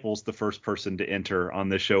Disciples, the first person to enter on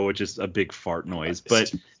this show, which is a big fart noise.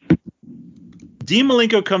 But Dean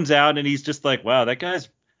Malenko comes out, and he's just like, wow, that guy's...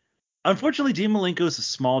 Unfortunately, Dean Malenko is a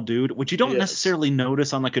small dude, which you don't necessarily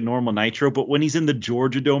notice on like a normal Nitro, but when he's in the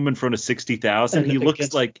Georgia Dome in front of 60,000, he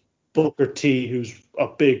looks like Booker T, who's a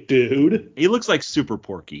big dude. He looks like Super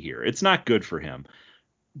Porky here. It's not good for him.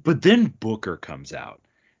 But then Booker comes out.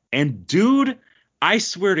 And dude, I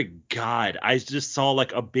swear to God, I just saw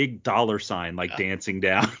like a big dollar sign like dancing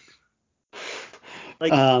down.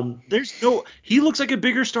 Like he looks like a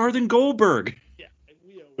bigger star than Goldberg. Yeah,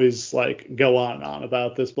 we always like go on and on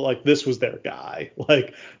about this, but like this was their guy.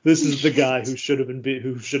 Like this is the guy who should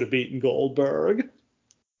have beaten Goldberg.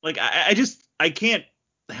 Like I can't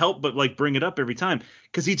help but like bring it up every time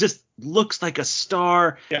because he just looks like a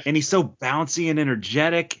star and he's so bouncy and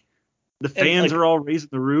energetic. The fans are all raising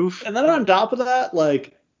the roof. And then on top of that,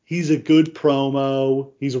 like he's a good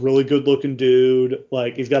promo. He's a really good looking dude.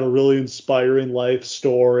 Like he's got a really inspiring life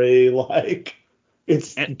story. Like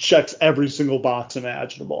it checks every single box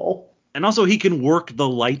imaginable. And also he can work the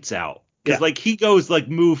lights out because like he goes like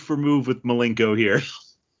move for move with Malenko here.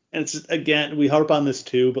 And it's, again, we harp on this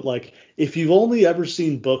too, but like if you've only ever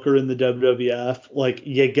seen Booker in the WWF, like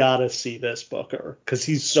you gotta see this Booker because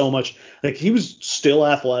he's so much like he was still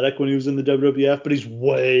athletic when he was in the WWF, but he's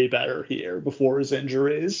way better here before his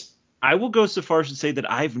injuries. I will go so far as to say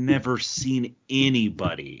that I've never seen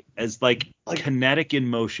anybody as like kinetic in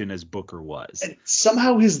motion as Booker was. And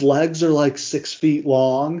somehow his legs are like 6 feet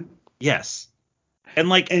long. Yes.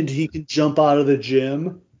 And he can jump out of the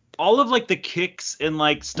gym. All of like the kicks and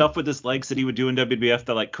like stuff with his legs that he would do in WWF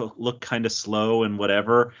that like look kind of slow and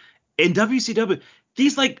whatever. In WCW,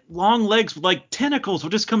 these like long legs with like tentacles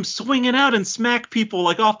will just come swinging out and smack people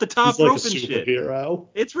like off the top rope and shit. Superhero.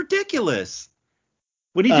 It's ridiculous.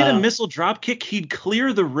 When he did a missile drop kick, he'd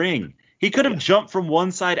clear the ring. He could have jumped from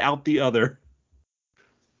one side out the other.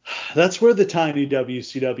 That's where the tiny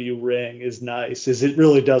WCW ring is nice, is it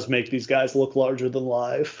really does make these guys look larger than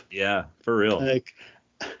life. Yeah, for real. Like,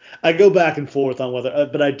 I go back and forth on whether,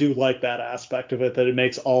 but I do like that aspect of it, that it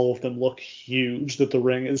makes all of them look huge, that the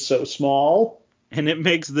ring is so small. And it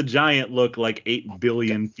makes the giant look like 8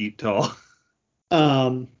 billion feet tall.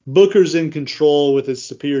 Booker's in control with his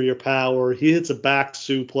superior power. He hits a back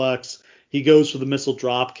suplex. He goes for the missile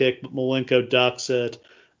drop kick, but Malenko ducks it.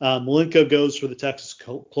 Malenko goes for the Texas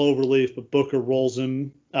Cloverleaf, but Booker rolls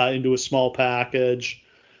him into a small package.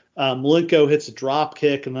 Malenko hits a drop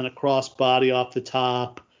kick and then a crossbody off the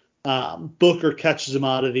top. Booker catches him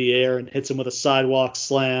out of the air and hits him with a sidewalk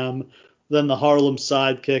slam. then the Harlem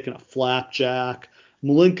sidekick and a flapjack.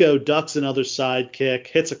 Malenko ducks another sidekick,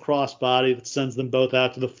 hits a crossbody that sends them both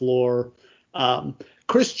out to the floor.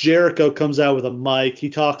 Chris Jericho comes out with a mic. He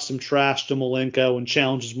talks some trash to Malenko and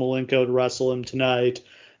challenges Malenko to wrestle him tonight.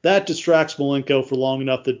 That distracts Malenko for long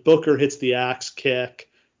enough that Booker hits the axe kick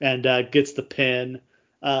and gets the pin.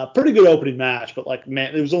 Pretty good opening match, but like,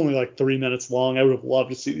 man, it was only like 3 minutes long. I would have loved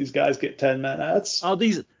to see these guys get 10 minutes. Oh,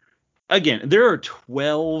 again, there are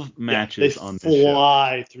 12 matches on this show. They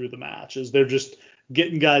fly through the matches. They're just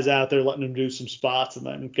getting guys out there, letting them do some spots, and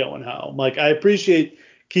then going home. Like, I appreciate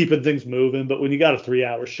keeping things moving, but when you got a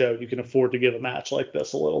 3-hour show, you can afford to give a match like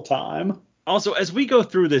this a little time. Also, as we go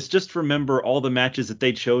through this, just remember all the matches that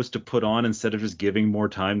they chose to put on instead of just giving more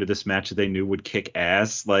time to this match that they knew would kick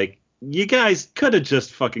ass. Like, you guys could have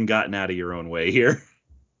just fucking gotten out of your own way here.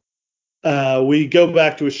 We go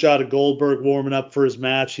back to a shot of Goldberg warming up for his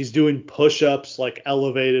match. He's doing push-ups, like,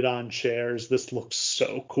 elevated on chairs. This looks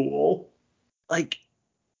so cool. Like,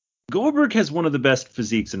 Goldberg has one of the best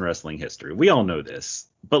physiques in wrestling history. We all know this.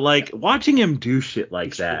 But, like, watching him do shit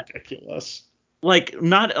like that. Ridiculous. Like,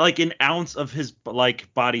 not, like, an ounce of his,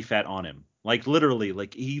 like, body fat on him. Like, literally,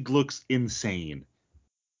 like, he looks insane.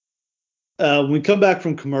 When we come back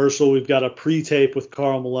from commercial, we've got a pre-tape with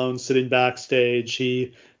Karl Malone sitting backstage.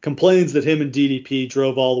 He complains that him and DDP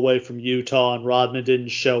drove all the way from Utah and Rodman didn't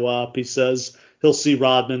show up. He says he'll see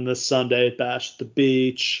Rodman this Sunday at Bash at the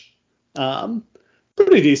Beach.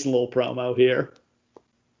 Pretty decent little promo here.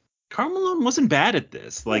 Karl Malone wasn't bad at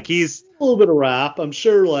this. Like, he's a little bit of rap. I'm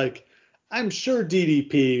sure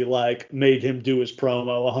DDP like made him do his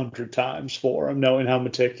promo 100 times for him, knowing how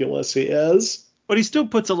meticulous he is. But he still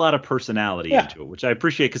puts a lot of personality into it, which I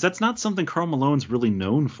appreciate, because that's not something Karl Malone's really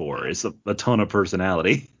known for, is a ton of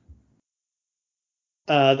personality.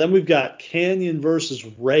 Then we've got Canyon versus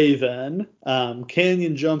Raven.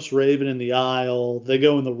 Canyon jumps Raven in the aisle. They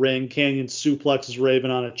go in the ring. Canyon suplexes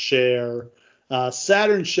Raven on a chair.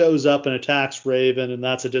 Saturn shows up and attacks Raven, and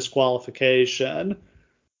that's a disqualification.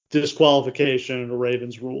 Disqualification in a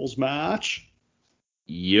Ravens rules match.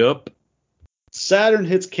 Yup. Saturn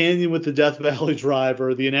hits Canyon with the Death Valley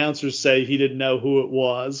driver. The announcers say he didn't know who it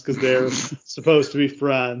was because they're supposed to be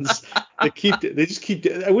friends. I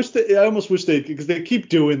almost wish because they keep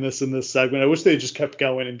doing this in this segment. I wish they just kept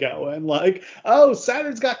going and going. Like, oh,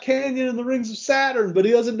 Saturn's got Canyon in the rings of Saturn, but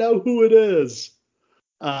he doesn't know who it is.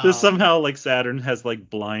 Just somehow, like, Saturn has, like,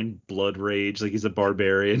 blind blood rage, like he's a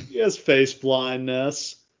barbarian. He has face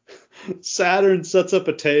blindness. Saturn sets up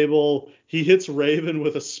a table. He hits Raven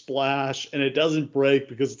with a splash, and it doesn't break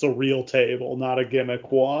because it's a real table, not a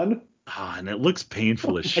gimmick one. And it looks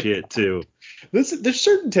painful as shit, too. There's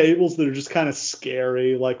certain tables that are just kind of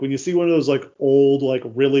scary. Like, when you see one of those, like, old, like,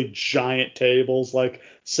 really giant tables, like,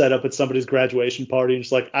 set up at somebody's graduation party, and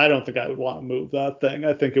just like, I don't think I would want to move that thing.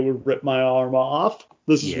 I think it would rip my arm off.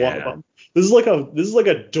 This is one of them. This is like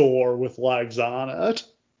a door with legs on it.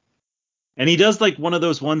 And he does, like, one of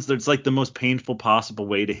those ones that's, like, the most painful possible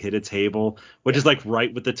way to hit a table, which is, like,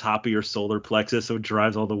 right with the top of your solar plexus, so it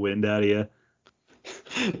drives all the wind out of you.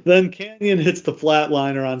 Then Canyon hits the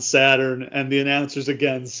flatliner on Saturn, and the announcers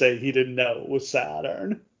again say he didn't know it was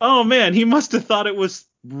Saturn. Oh, man, he must have thought it was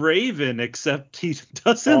Raven, except he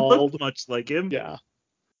doesn't look much like him. Yeah.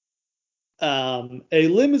 A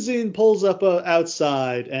limousine pulls up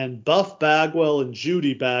outside, and Buff Bagwell and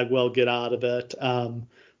Judy Bagwell get out of it.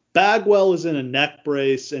 Bagwell is in a neck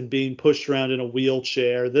brace and being pushed around in a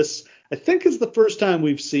wheelchair. This, I think, is the first time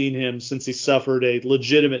we've seen him since he suffered a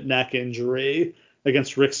legitimate neck injury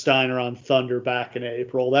against Rick Steiner on Thunder back in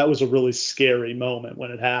April. That was a really scary moment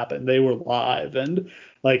when it happened. They were live, and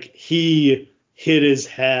like he hit his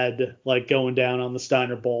head like going down on the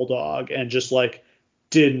Steiner Bulldog and just like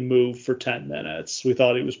didn't move for 10 minutes. We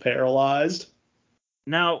thought he was paralyzed.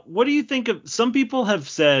 Now, what do you think of? Some people have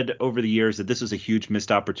said over the years that this was a huge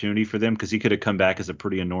missed opportunity for them because he could have come back as a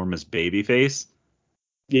pretty enormous babyface.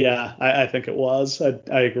 Yeah, I think it was.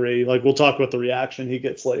 I agree. Like, we'll talk about the reaction he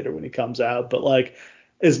gets later when he comes out. But like,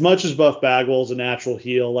 as much as Buff Bagwell's a natural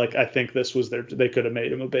heel, like I think this was they could have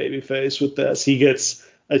made him a babyface with this. He gets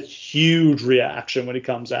a huge reaction when he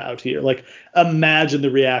comes out here. Like, imagine the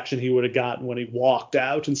reaction he would have gotten when he walked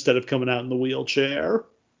out instead of coming out in the wheelchair.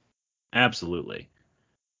 Absolutely.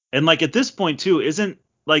 And, like, at this point, too, isn't,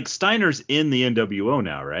 like, Steiner's in the NWO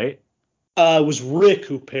now, right? It was Rick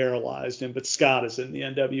who paralyzed him, but Scott is in the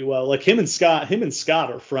NWO. Like, him and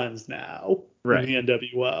Scott are friends now in the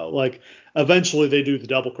NWO. Like, eventually they do the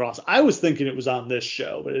double cross. I was thinking it was on this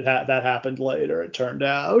show, but that happened later, it turned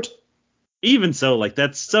out. Even so, like,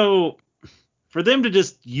 that's so... for them to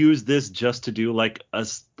just use this just to do like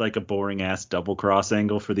a boring ass double cross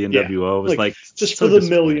angle for the NWO was like just so for the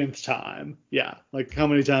disappointing. millionth time. Yeah. Like how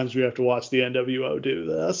many times do we have to watch the NWO do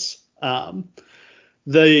this?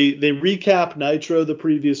 They recap Nitro the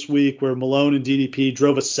previous week where Malone and DDP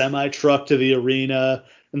drove a semi truck to the arena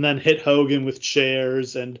and then hit Hogan with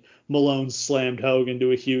chairs, and Malone slammed Hogan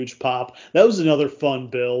to a huge pop. That was another fun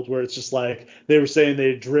build where it's just like they were saying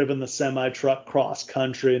they had driven the semi truck cross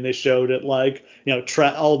country, and they showed it like,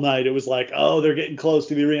 all night. It was like, oh, they're getting close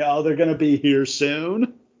to the arena. Oh, they're going to be here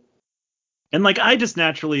soon. And like I just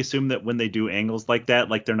naturally assume that when they do angles like that,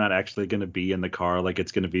 like they're not actually going to be in the car, like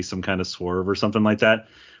it's going to be some kind of swerve or something like that.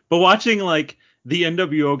 But watching like the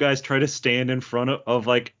NWO guys try to stand in front of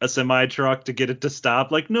like a semi truck to get it to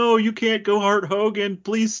stop, like, no, you can't go Hart Hogan,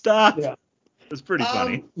 please stop. Yeah. It's pretty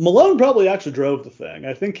funny. Malone probably actually drove the thing.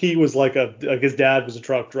 I think he was like his dad was a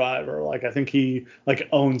truck driver. Like I think he like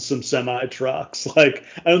owned some semi trucks. Like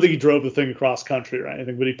I don't think he drove the thing across country or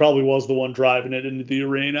anything, but he probably was the one driving it into the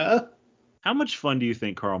arena. How much fun do you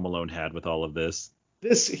think Karl Malone had with all of this?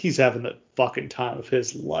 He's having the fucking time of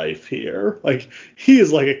his life here. Like he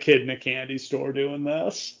is like a kid in a candy store doing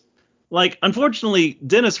this. Like, unfortunately,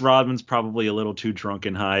 Dennis Rodman's probably a little too drunk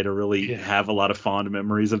and high to really Yeah. have a lot of fond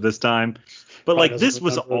memories of this time. But Probably like doesn't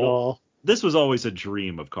remember it all. this was always a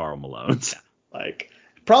dream of Karl Malone's. Like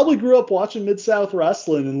probably grew up watching Mid-South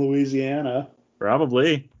wrestling in Louisiana.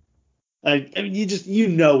 Probably. I mean, he's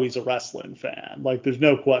a wrestling fan. Like, there's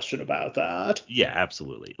no question about that. Yeah,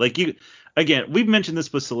 absolutely. Like again, we've mentioned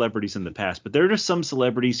this with celebrities in the past, but there are just some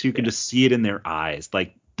celebrities who can just see it in their eyes.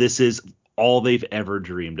 Like this is all they've ever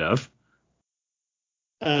dreamed of.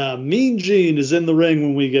 Mean Gene is in the ring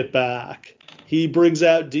when we get back. He brings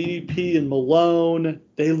out DDP and Malone.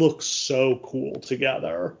 They look so cool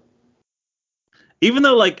together. Even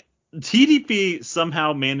though like TDP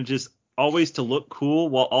somehow manages always to look cool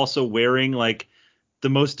while also wearing like the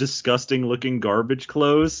most disgusting looking garbage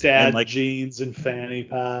clothes Dad and like jeans and fanny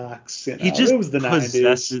packs. he just It was the 90s.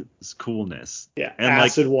 possesses coolness. Yeah, And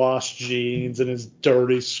like acid wash jeans and his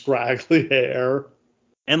dirty, scraggly hair.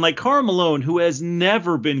 Karl Malone, who has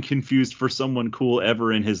never been confused for someone cool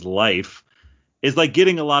ever in his life, is like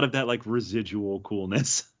getting a lot of that like residual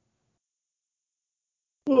coolness.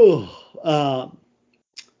 Ooh,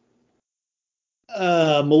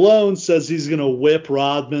 Malone says he's going to whip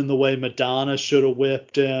Rodman the way Madonna should have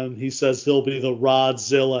whipped him. He says he'll be the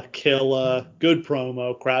Rodzilla killer. Good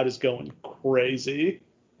promo. Crowd is going crazy.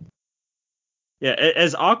 Yeah,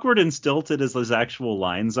 as awkward and stilted as his actual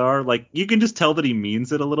lines are, like you can just tell that he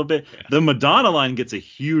means it a little bit. Yeah. The Madonna line gets a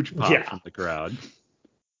huge pop from the crowd.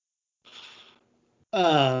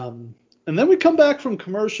 And then we come back from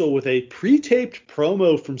commercial with a pre-taped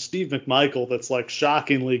promo from Steve McMichael that's like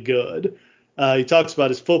shockingly good. He talks about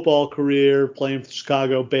his football career, playing for the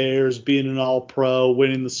Chicago Bears, being an All-Pro,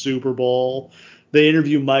 winning the Super Bowl. They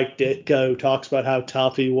interview Mike Ditka, who talks about how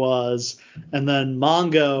tough he was. And then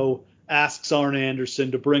Mongo asks Arn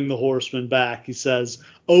Anderson to bring the Horsemen back. He says,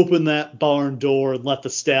 open that barn door and let the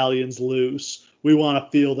Stallions loose. We want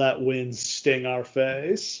to feel that wind sting our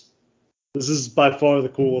face. This is by far the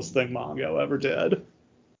coolest thing Mongo ever did.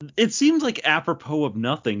 It seems like apropos of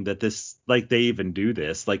nothing that this, like they even do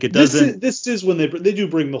this. Like it doesn't. This is when they do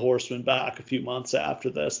bring the Horsemen back a few months after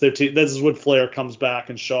this. This is when Flair comes back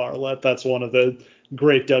in Charlotte. That's one of the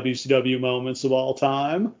great WCW moments of all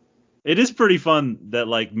time. It is pretty fun that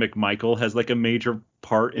like McMichael has like a major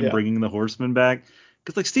part in bringing the Horsemen back.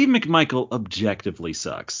 Because like Steve McMichael objectively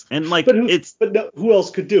sucks, and like who else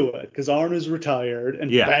could do it? Because Arn is retired, and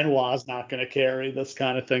Benoit's not going to carry this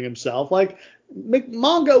kind of thing himself. Like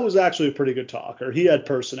Mongo was actually a pretty good talker. He had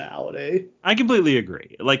personality. I completely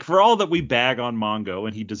agree. Like for all that we bag on Mongo,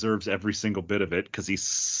 and he deserves every single bit of it because he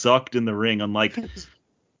sucked in the ring, unlike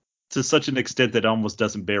to such an extent that almost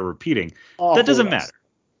doesn't bear repeating. That doesn't matter.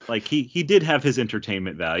 Like he did have his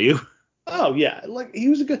entertainment value. Oh yeah, like he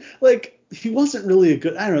was a good he wasn't really a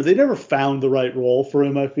good. I don't know. They never found the right role for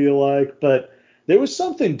him. I feel like, but there was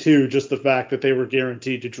something to just the fact that they were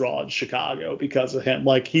guaranteed to draw in Chicago because of him.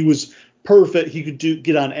 Like he was perfect. He could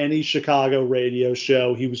get on any Chicago radio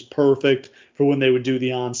show. He was perfect for when they would do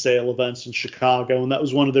the on sale events in Chicago, and that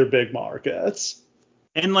was one of their big markets.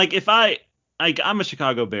 And like I'm a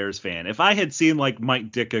Chicago Bears fan. If I had seen like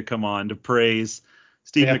Mike Ditka come on to praise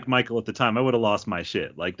Steve McMichael at the time, I would have lost my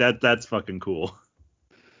shit. Like that's fucking cool.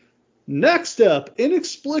 Next up,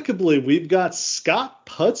 inexplicably, we've got Scott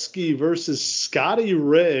Putski versus Scotty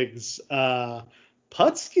Riggs.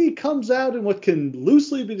 Putski comes out in what can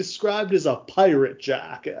loosely be described as a pirate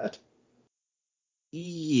jacket.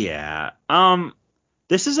 Yeah.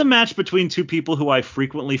 This is a match between two people who I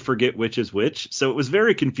frequently forget which is which, so it was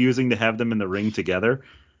very confusing to have them in the ring together.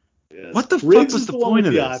 Yes. What the Riggs fuck was is the one point with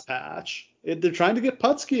of the eye this? patch. They're trying to get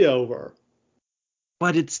Putski over.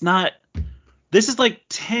 But it's not. This is like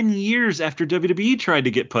 10 years after WWE tried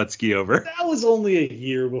to get Putski over. That was only a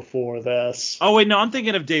year before this. Oh, wait, no, I'm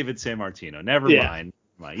thinking of David Sammartino. Never mind.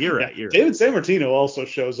 You're right. David Sammartino also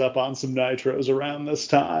shows up on some Nitros around this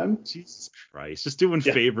time. Jesus Christ. Just doing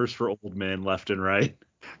favors for old men left and right.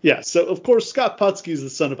 Yeah, so of course Scott Putski is the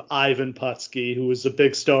son of Ivan Putski, who was a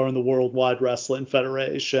big star in the Worldwide Wrestling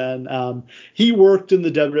Federation. He worked in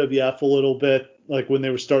the WWF a little bit, like when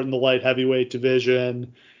they were starting the light heavyweight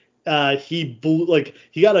division. He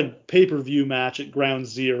got a pay-per-view match at Ground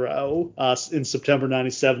Zero in September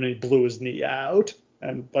 '97, and he blew his knee out,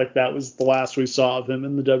 and like that was the last we saw of him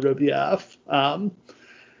in the WWF.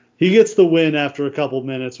 He gets the win after a couple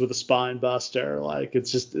minutes with a spine buster. Like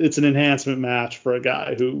it's an enhancement match for a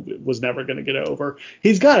guy who was never going to get over.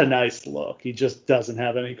 He's got a nice look. He just doesn't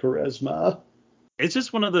have any charisma. It's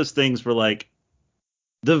just one of those things where like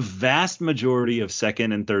the vast majority of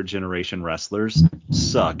second and third generation wrestlers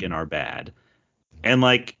suck and are bad. And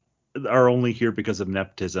like are only here because of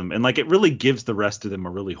nepotism. And like it really gives the rest of them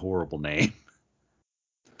a really horrible name.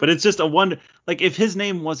 But it's just a wonder. Like if his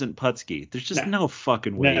name wasn't Putski, there's just no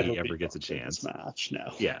fucking way he ever gets a chance. Match,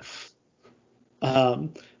 no. Yeah.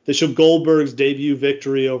 They showed Goldberg's debut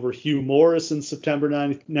victory over Hugh Morris in September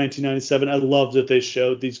 1997. I love that they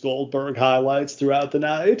showed these Goldberg highlights throughout the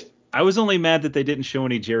night. I was only mad that they didn't show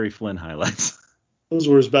any Jerry Flynn highlights. Those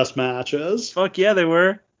were his best matches. Fuck yeah, they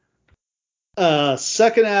were.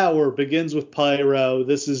 Second hour begins with Pyro.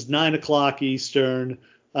 This is 9 o'clock Eastern.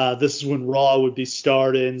 This is when Raw would be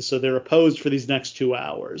starting, so they're opposed for these next 2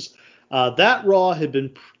 hours. That Raw had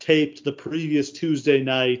been taped the previous Tuesday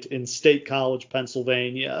night in State College,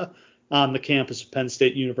 Pennsylvania, on the campus of Penn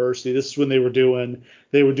State University. This is when they would do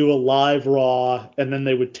a live Raw, and then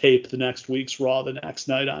they would tape the next week's Raw the next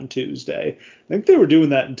night on Tuesday. I think they were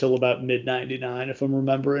doing that until about mid-'99, if I'm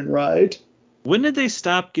remembering right. When did they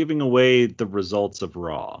stop giving away the results of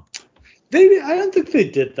Raw? I don't think they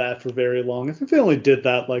did that for very long. I think they only did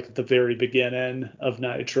that like at the very beginning of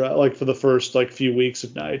Nitro, like for the first like few weeks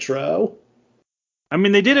of Nitro. I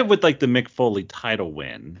mean, they did it with like the Mick Foley title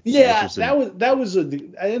win. Yeah, that was I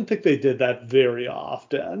didn't think they did that very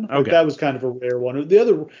often. Like that was kind of a rare one. The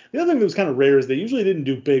other thing that was kind of rare is they usually didn't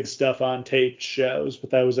do big stuff on taped shows,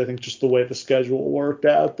 but that was I think just the way the schedule worked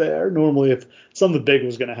out there. Normally, if something big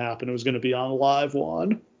was going to happen, it was going to be on a live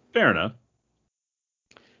one. Fair enough.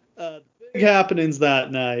 Big happenings that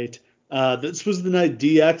night. This was the night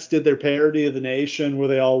DX did their parody of the Nation where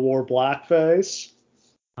they all wore blackface.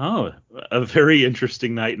 Oh, a very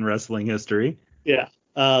interesting night in wrestling history. Yeah.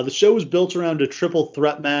 The show was built around a triple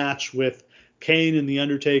threat match with Kane and The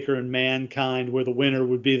Undertaker and Mankind, where the winner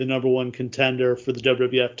would be the number one contender for the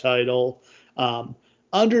WWF title.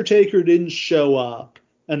 Undertaker didn't show up,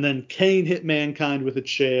 and then Kane hit Mankind with a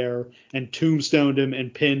chair and tombstoned him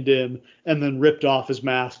and pinned him, and then ripped off his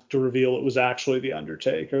mask to reveal it was actually The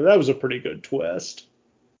Undertaker. That was a pretty good twist.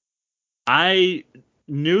 I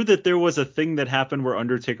knew that there was a thing that happened where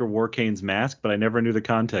Undertaker wore Kane's mask, but I never knew the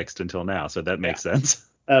context until now, so that makes sense.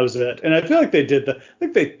 That was it. And I feel like they did I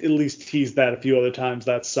think they at least teased that a few other times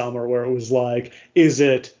that summer where it was like, is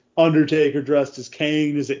it Undertaker dressed as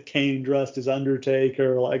Kane? Is it Kane dressed as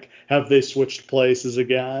Undertaker? Like, have they switched places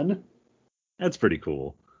again? That's pretty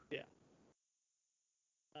cool. Yeah.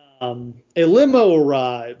 A limo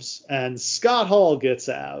arrives and Scott Hall gets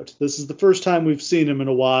out. This is the first time we've seen him in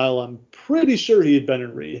a while. I'm pretty sure he had been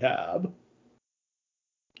in rehab.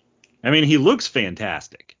 I mean, he looks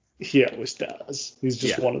fantastic. He always does. He's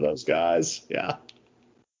just one of those guys. Yeah.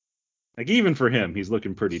 Like, even for him, he's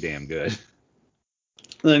looking pretty damn good.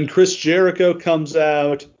 Then Chris Jericho comes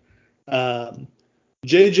out.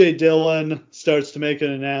 J.J. Dillon starts to make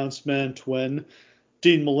an announcement when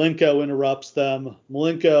Dean Malenko interrupts them.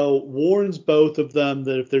 Malenko warns both of them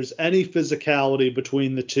that if there's any physicality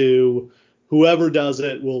between the two, whoever does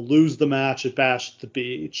it will lose the match at Bash at the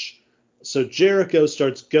Beach. So Jericho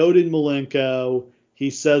starts goading Malenko. He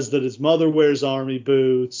says that his mother wears army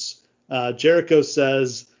boots. Jericho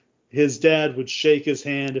says his dad would shake his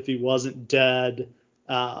hand if he wasn't dead.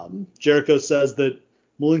 Jericho says that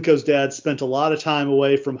Malenko's dad spent a lot of time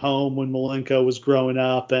away from home when Malenko was growing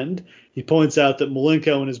up, and he points out that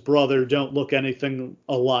Malenko and his brother don't look anything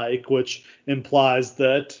alike, which implies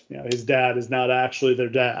that his dad is not actually their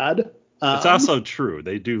dad. It's also true.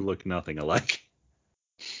 They do look nothing alike.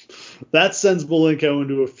 That sends Malenko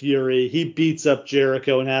into a fury. He beats up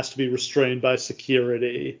Jericho and has to be restrained by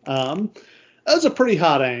security. That was a pretty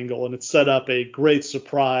hot angle, and it set up a great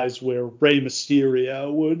surprise where Rey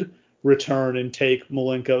Mysterio would return and take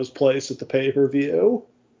Malenko's place at the pay-per-view.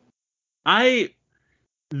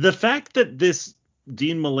 The fact that this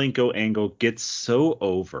Dean Malenko angle gets so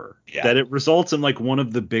over that it results in like one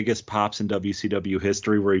of the biggest pops in WCW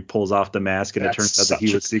history, where he pulls off the mask and it turns out that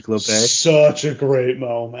he was Cyclope. Such a great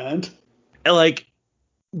moment. Like,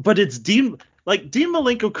 but it's Dean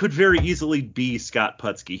Malenko could very easily be Scott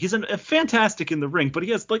Putski. He's a fantastic in the ring, but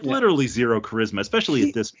he has literally zero charisma, especially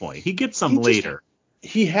at this point. He gets some later.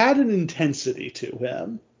 He had an intensity to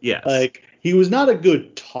him. Yes. Like, he was not a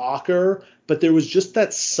good talker, but there was just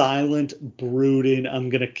that silent, brooding, I'm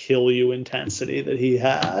going to kill you intensity that he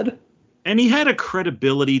had. And he had a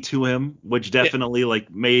credibility to him, which definitely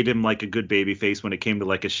made him like a good babyface when it came to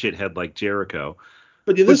like a shithead like Jericho.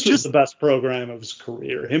 But this was the best program of his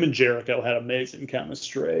career. Him and Jericho had amazing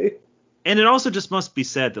chemistry. And it also just must be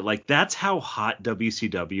said that like that's how hot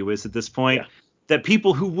WCW is at this point. Yeah. That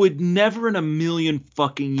people who would never in a million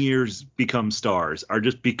fucking years become stars are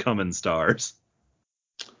just becoming stars.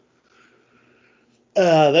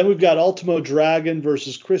 Then we've got Ultimo Dragon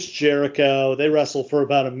versus Chris Jericho. They wrestle for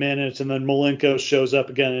about a minute, and then Malenko shows up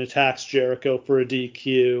again and attacks Jericho for a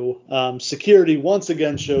DQ. Security once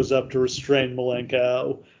again shows up to restrain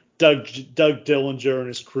Malenko. Doug Dillinger and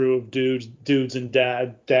his crew of dudes in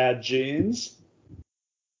dad jeans.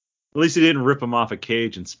 At least he didn't rip him off a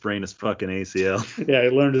cage and sprain his fucking ACL. Yeah, he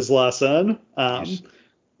learned his lesson.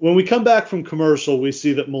 When we come back from commercial, we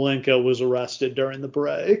see that Malenko was arrested during the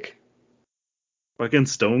break. Fucking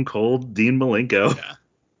Stone Cold Dean Malenko. Yeah.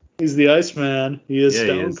 He's the Iceman. He is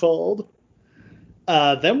Stone Cold.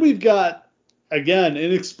 Then we've got, again,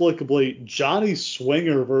 inexplicably, Johnny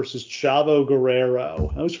Swinger versus Chavo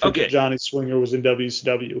Guerrero. I always forget Johnny Swinger was in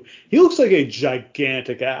WCW. He looks like a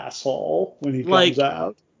gigantic asshole when he comes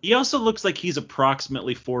out. He also looks like he's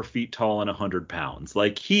approximately 4 feet tall and 100 pounds.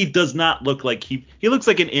 Like, he does not look like he looks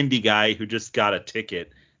like an indie guy who just got a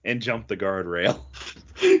ticket and jumped the guardrail.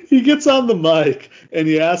 He gets on the mic and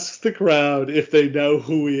he asks the crowd if they know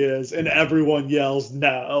who he is, and everyone yells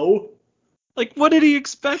no. Like, what did he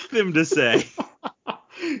expect them to say?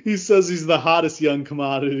 He says he's the hottest young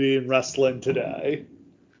commodity in wrestling today.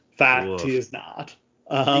 Fact, he is not.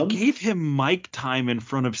 They gave him mic time in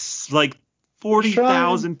front of like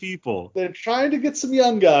 40,000 people. They're trying to get some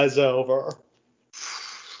young guys over.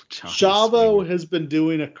 Chavo has been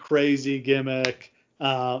doing a crazy gimmick.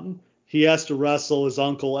 He has to wrestle his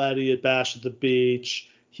Uncle Eddie at Bash at the Beach.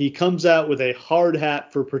 He comes out with a hard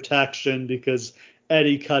hat for protection because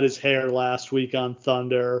Eddie cut his hair last week on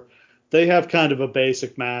Thunder. They have kind of a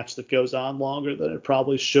basic match that goes on longer than it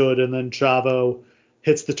probably should, and then Chavo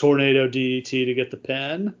hits the Tornado DDT to get the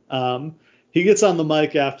pin. He gets on the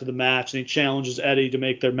mic after the match, and he challenges Eddie to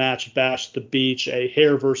make their match at Bash at the Beach a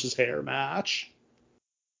hair versus hair match.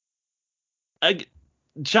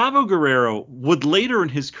 Chavo Guerrero would later in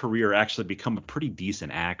his career actually become a pretty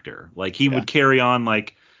decent actor. Like, he would carry on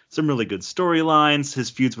like some really good storylines. His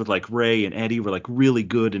feuds with like Ray and Eddie were like really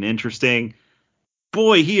good and interesting.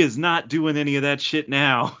 Boy, he is not doing any of that shit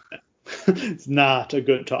now. He's not a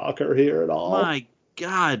good talker here at all. My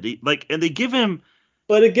God. And they give him...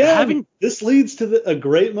 But again, this leads to a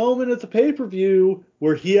great moment at the pay-per-view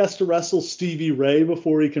where he has to wrestle Stevie Ray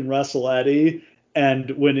before he can wrestle Eddie.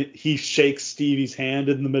 And when he shakes Stevie's hand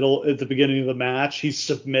at the beginning of the match, he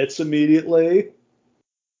submits immediately.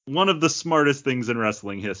 One of the smartest things in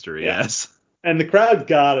wrestling history, yes. And the crowd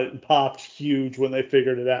got it and popped huge when they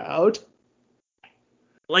figured it out.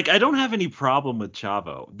 Like, I don't have any problem with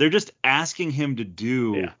Chavo. They're just asking him to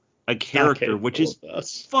do a character, which is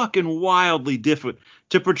fucking wildly different.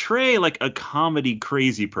 To portray like a comedy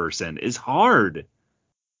crazy person is hard.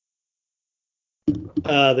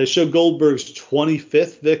 They show Goldberg's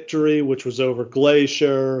 25th victory, which was over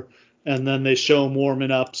Glacier, and then they show him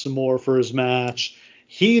warming up some more for his match.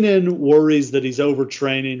 Heenan worries that he's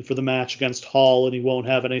overtraining for the match against Hall and he won't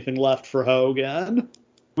have anything left for Hogan.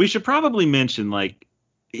 We should probably mention, like,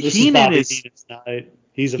 Heenan is night.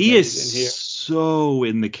 He's amazing he is here. So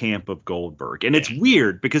in the camp of Goldberg, and it's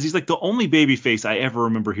weird because he's like the only babyface I ever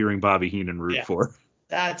remember hearing Bobby Heenan root for.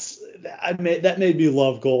 That made me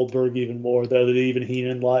love Goldberg even more, though, that even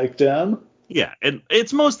Heenan liked him. Yeah, and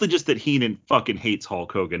it's mostly just that Heenan fucking hates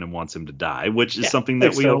Hulk Hogan and wants him to die, which is something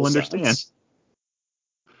that we all understand. Sense.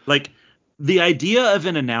 Like, the idea of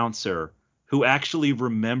an announcer who actually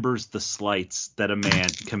remembers the slights that a man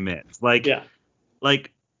commits. Like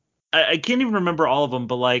I can't even remember all of them,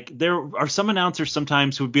 but like there are some announcers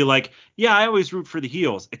sometimes who would be like, yeah, I always root for the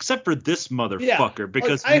heels, except for this Yeah, motherfucker,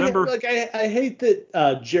 because remember, I hate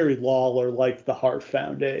that Jerry Lawler liked the Hart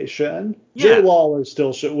Foundation. Jerry yeah, Lawler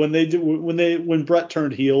still should when Brett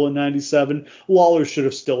turned heel in '97, Lawler should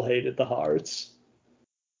have still hated the Harts.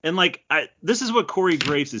 and like this is what Corey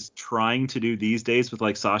Graves is trying to do these days with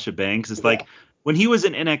like Sasha Banks. It's Yeah, like when he was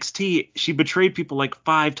in NXT, she betrayed people like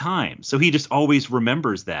 5 times, so he just always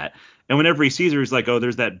remembers that. And whenever he sees her, he's like, oh,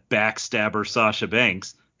 there's that backstabber Sasha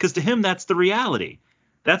Banks, because to him that's the reality.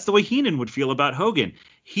 That's the way Heenan would feel about Hogan.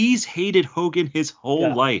 He's hated Hogan his whole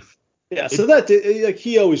yeah. life. Yeah, so It, like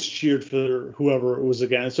he always cheered for whoever it was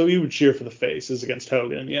against. So he would cheer for the faces against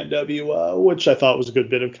Hogan in the NWO, which I thought was a good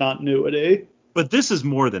bit of continuity. but this is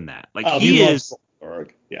more than that. Like Oh, he he loves is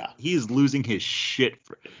Goldberg. Yeah, he is losing his shit.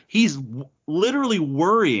 He's literally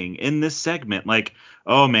worrying in this segment, like,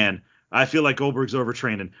 oh man, I feel like Goldberg's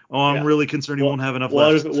overtraining. Oh, I'm yeah. really concerned he won't have enough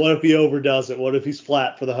What if left. he overdoes it? What if he's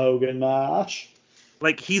flat for the Hogan match?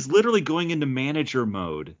 Like he's literally going into manager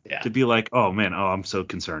mode Yeah. to be like, oh man, oh I'm so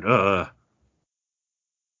concerned.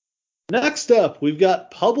 Next up, we've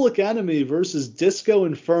got Public Enemy versus Disco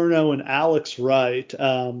Inferno and Alex Wright.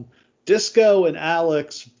 Disco and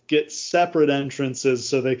Alex get separate entrances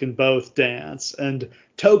so they can both dance, and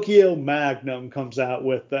Tokyo Magnum comes out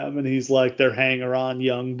with them, and he's like their hanger-on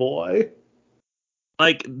young boy.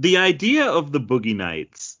 Like the idea of the Boogie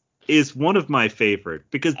Nights is one of my favorite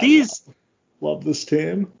because I these love this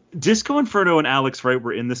team. Disco Inferno and Alex Wright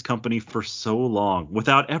were in this company for so long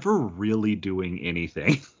without ever really doing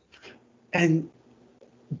anything. And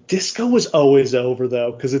Disco was always over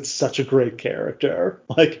though, because it's such a great character.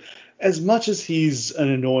 Like, as much as he's an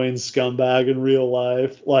annoying scumbag in real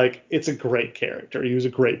life, like it's a great character. He was a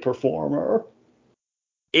great performer.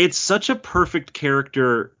 It's such a perfect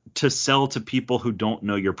character to sell to people who don't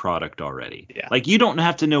know your product already. Yeah. Like you don't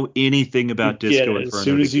have to know anything You about get Disco it. As Inferno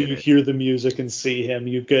soon to as get you it. hear the music and see him,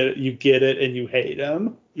 you get it and you hate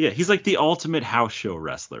him. Yeah, he's like the ultimate house show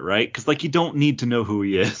wrestler, right? Because like you don't need to know who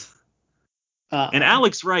he is. And Um,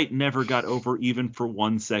 Alex Wright never got over even for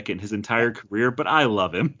 1 second his entire career, but I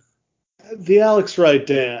love him. the Alex Wright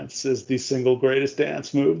dance is the single greatest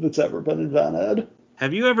dance move that's ever been invented.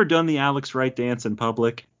 Have you ever done the Alex Wright dance in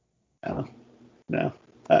public? No, no.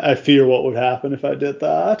 I fear what would happen if I did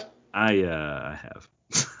that. I have.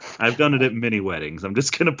 I've done it at many weddings. I'm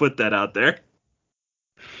just gonna put that out there.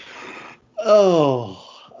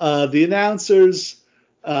 Oh, the announcers.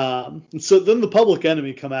 So then the Public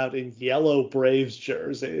Enemy come out in yellow Braves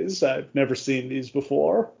jerseys. I've never seen these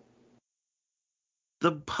before.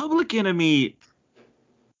 The Public Enemy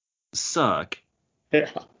suck, Yeah,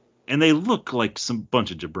 and they look like some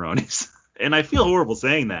bunch of jabronis. And I feel horrible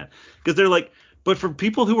saying that because they're like, but for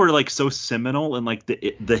people who are like so seminal in like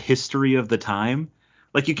the history of the time,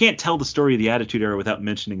 like you can't tell the story of the Attitude Era without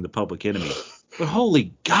mentioning the Public Enemy. But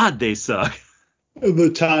holy God, they suck. the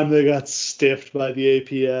time they got stiffed by the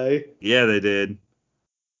APA. Yeah, they did.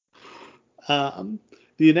 Um,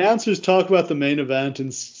 the announcers talk about the main event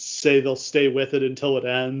and say they'll stay with it until it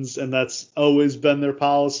ends, and that's always been their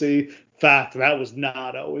policy. Fact, that was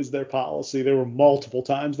not always their policy. There were multiple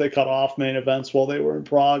times they cut off main events while they were in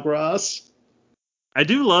progress. I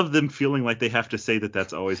do love them feeling like they have to say that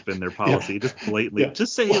that's always been their Yeah, policy. Just blatantly, yeah.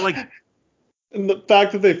 just say like, And the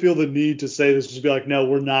fact that they feel the need to say this, just be like, no,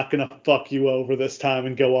 we're not going to fuck you over this time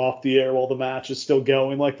and go off the air while the match is still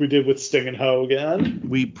going, like we did with Sting and Hogan.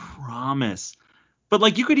 we promise. But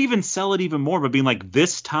like you could even sell it even more by being like,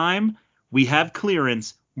 this time we have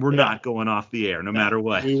clearance. We're Yeah, not going off the air no no, matter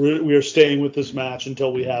what. we are staying with this match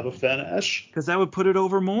until we have a finish. Because that would put it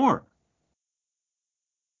over more.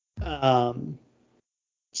 Um,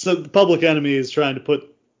 so the Public Enemy is trying to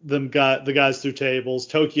put the guys through tables.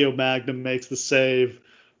 Tokyo Magnum makes the save.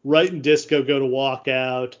 Wright and Disco go to walk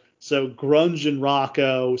out. So Grunge and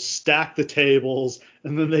Rocco stack the tables,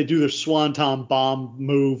 and then they do their Swanton bomb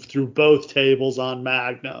move through both tables on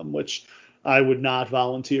Magnum, which I would not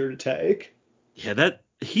volunteer to take. Yeah, that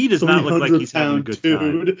he does not look like 300 he's having a pound good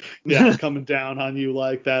time. dude, yeah, coming down on you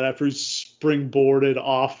like that after he's springboarded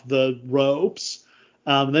off the ropes.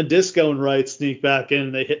 Then Disco and Wright sneak back in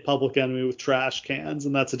and they hit Public Enemy with trash cans,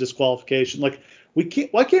 and that's a disqualification. Like, we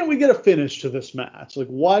can't. Why can't we get a finish to this match? Like,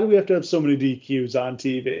 why do we have to have so many DQs on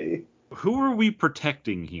TV? Who are we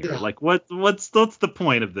protecting here? Yeah. Like, what's the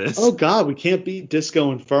point of Oh this? God, we can't beat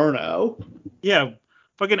Disco Inferno. Yeah,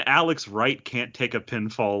 fucking Alex Wright can't take a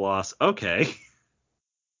pinfall loss. Okay.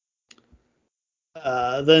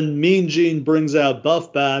 Then Mean Gene brings out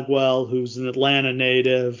Buff Bagwell, who's an Atlanta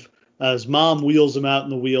native. His mom wheels him out in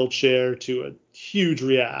the wheelchair to a huge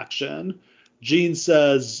reaction. Gene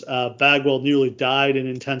says Bagwell nearly died in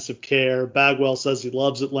intensive care. Bagwell says he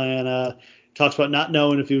loves Atlanta. Talks about not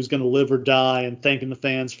knowing if he was going to live or die and thanking the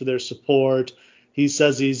fans for their support. He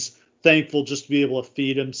says he's thankful just to be able to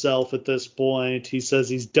feed himself at this point. He says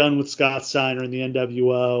he's done with Scott Steiner in the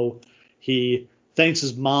NWO. He thanks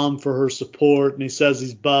his mom for her support, and he says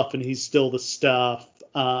he's buff and he's still the stuff.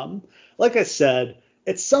 Like I said,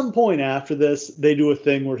 at some point after this, they do a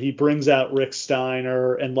thing where he brings out Rick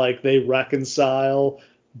Steiner and like they reconcile,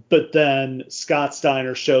 but then Scott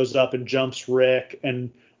Steiner shows up and jumps Rick,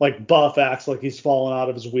 and like Buff acts like he's fallen out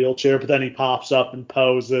of his wheelchair, but then he pops up and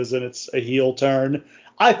poses and it's a heel turn.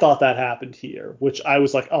 I thought that happened here, which I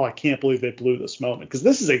was like, oh, I can't believe they blew this moment, because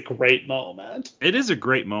this is a great moment. It is a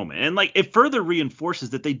great moment. And like it further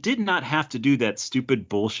reinforces that they did not have to do that stupid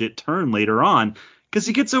bullshit turn later on, because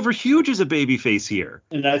he gets over huge as a babyface here.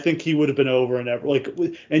 And I think he would have been over and ever. Like,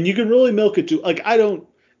 and you can really milk it too. Like, I don't,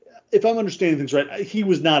 if I'm understanding things right, he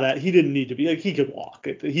was not at, he didn't need to be, like, he could walk.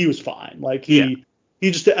 He was fine. Like, he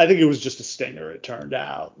just, I think it was just a stinger, it turned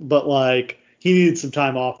out. But like, he needed some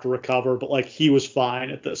time off to recover, but like he was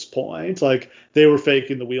fine at this point. Like they were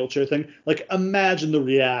faking the wheelchair thing. Like imagine the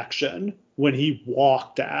reaction when he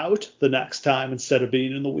walked out the next time instead of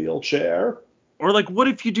being in the wheelchair. Or like, what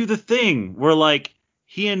if you do the thing where like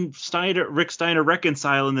he and Rick Steiner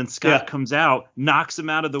reconcile, and then Scott comes out, knocks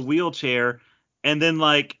him out of the wheelchair, and then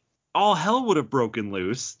like all hell would have broken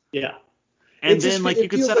loose. Yeah. And then, like, you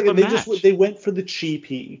could set up a match. They went for the cheap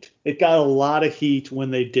heat. It got a lot of heat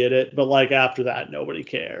when they did it, but, like, after that, nobody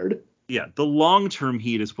cared. Yeah, the long-term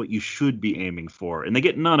heat is what you should be aiming for, and they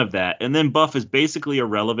get none of that. And then Buff is basically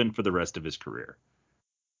irrelevant for the rest of his career.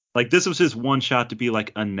 Like, this was his one shot to be,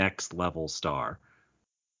 like, a next-level star.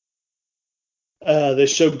 They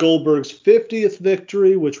showed Goldberg's 50th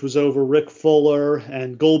victory, which was over Rick Fuller,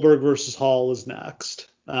 and Goldberg versus Hall is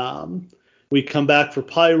next. We come back for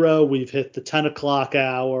Pyro. We've hit the 10 o'clock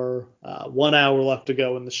hour. 1 hour left to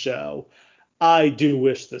go in the show. I do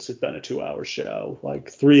wish this had been a 2-hour show.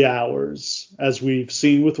 Like 3 hours, as we've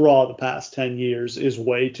seen with Raw the past 10 years, is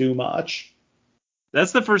way too much.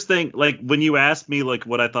 That's the first thing. Like when you asked me like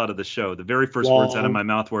what I thought of the show, the very first words out of my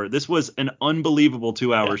mouth were, this was an unbelievable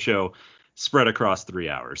 2-hour show spread across 3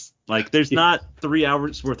 hours. Like there's not 3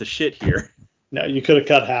 hours worth of shit here. No, you could have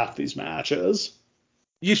cut half these matches.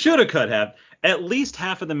 You should have cut half. At least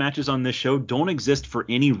half of the matches on this show don't exist for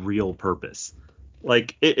any real purpose.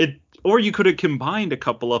 Like or you could have combined a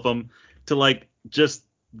couple of them to like just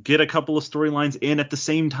get a couple of storylines in at the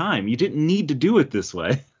same time. You didn't need to do it this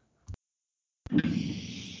way.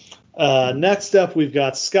 Next up, we've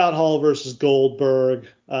got Scott Hall versus Goldberg.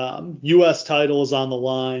 U.S. title is on the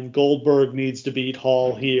line. Goldberg needs to beat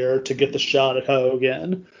Hall here to get the shot at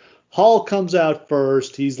Hogan. Hall comes out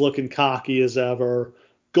first. He's looking cocky as ever.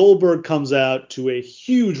 Goldberg comes out to a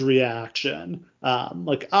huge reaction.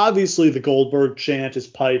 Like, obviously, the Goldberg chant is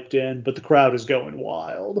piped in, but the crowd is going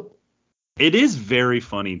wild. It is very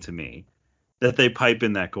funny to me that they pipe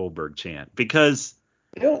in that Goldberg chant, because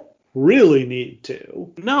they don't really need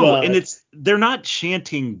to. No, and they're not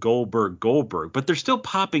chanting Goldberg, but they're still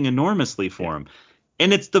popping enormously for him.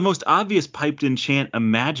 And it's the most obvious piped in chant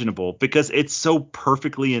imaginable, because it's so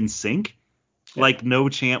perfectly in sync, like no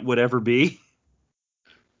chant would ever be.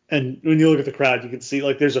 And when you look at the crowd, you can see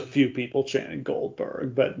like there's a few people chanting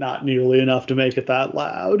Goldberg, but not nearly enough to make it that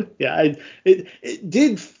loud. Yeah, it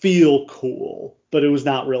did feel cool, but it was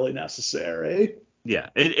not really necessary. Yeah,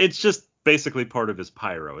 it's just basically part of his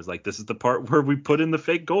pyro. Is like, this is the part where we put in the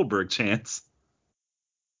fake Goldberg chants.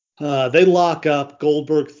 They lock up.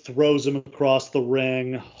 Goldberg throws him across the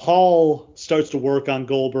ring. Hall starts to work on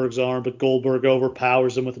Goldberg's arm, but Goldberg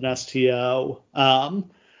overpowers him with an STO.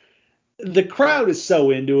 The crowd is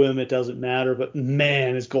so into him, it doesn't matter. But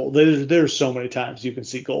man, is there's so many times you can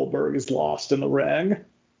see Goldberg is lost in the ring.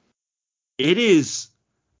 It is.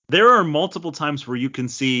 There are multiple times where you can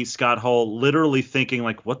see Scott Hall literally thinking,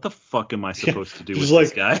 like, what the fuck am I supposed to do with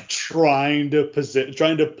this guy? Trying to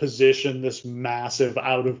position this massive,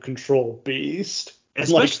 out of control beast.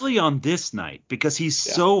 Especially on this night, because he's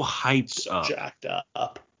so hyped up. Jacked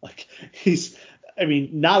up. Like,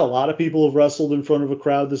 not a lot of people have wrestled in front of a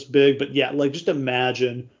crowd this big, but yeah, like, just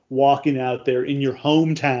imagine walking out there in your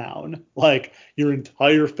hometown, like, your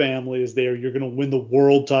entire family is there, you're going to win the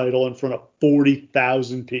world title in front of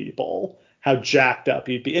 40,000 people. How jacked up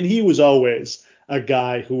he'd be. And he was always a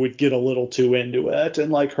guy who would get a little too into it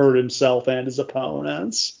and, like, hurt himself and his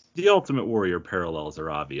opponents. The Ultimate Warrior parallels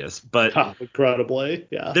are obvious, but incredibly,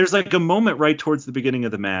 yeah. There's like a moment right towards the beginning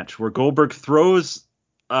of the match where Goldberg throws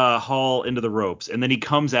Hall into the ropes, and then he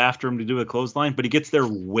comes after him to do a clothesline, but he gets there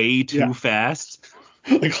way too fast.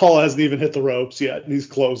 Like Hall hasn't even hit the ropes yet, and he's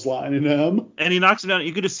clotheslining him. And he knocks him down.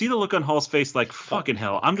 You could just see the look on Hall's face like, fucking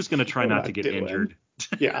hell, I'm just going to try not to get injured.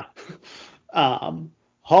 Yeah.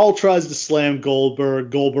 Hall tries to slam Goldberg.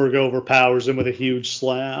 Goldberg overpowers him with a huge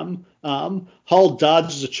slam. Hall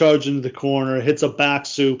dodges a charge into the corner, hits a back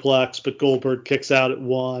suplex, but Goldberg kicks out at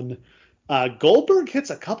one. Goldberg hits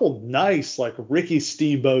a couple nice, like Ricky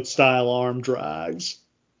Steamboat style arm drags.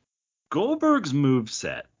 Goldberg's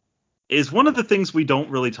moveset is one of the things we don't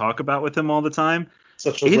really talk about with him all the time.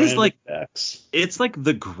 Such a it is like X. It's like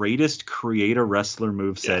the greatest creator wrestler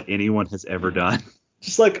moveset anyone has ever done.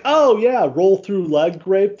 Just like, oh yeah, roll through leg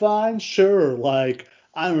grapevine, sure. Like,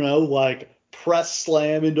 I don't know, like press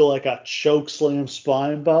slam into like a choke slam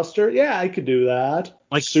spine buster. Yeah, I could do that.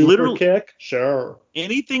 Like super kick, sure.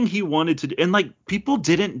 Anything he wanted to do, and like people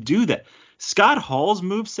didn't do that. Scott Hall's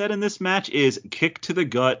moveset in this match is kick to the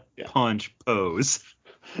gut, punch, pose.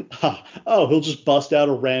 Oh, he'll just bust out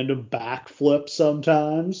a random backflip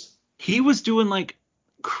sometimes. He was doing like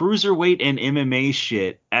cruiserweight and MMA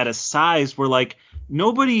shit at a size where like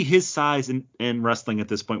nobody his size in wrestling at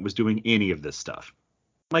this point was doing any of this stuff.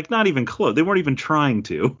 Like not even close. They weren't even trying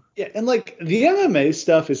to. Yeah, and like the MMA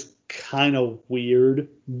stuff is kind of weird,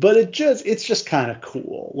 but it's just kind of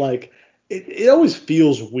cool. Like it always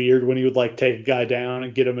feels weird when you would like take a guy down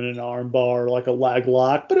and get him in an arm bar or like a leg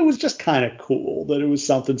lock, but it was just kind of cool that it was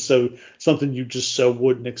something you just so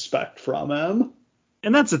wouldn't expect from him.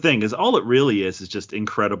 And that's the thing, is all it really is just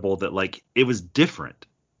incredible that like it was different.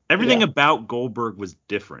 Everything about Goldberg was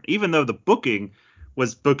different, even though the booking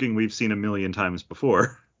was booking we've seen a million times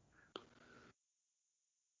before.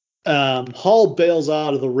 Hall bails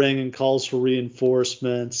out of the ring and calls for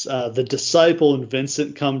reinforcements. The Disciple and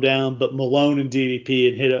Vincent come down, but Malone and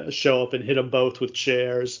DDP show up and hit them both with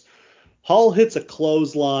chairs. Hall hits a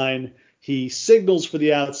clothesline. He signals for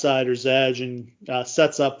the outsider's edge and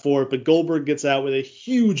sets up for it, but Goldberg gets out with a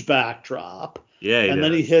huge backdrop. Yeah,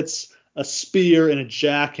 then he hits a spear and a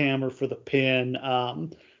jackhammer for the pin.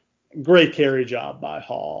 Great carry job by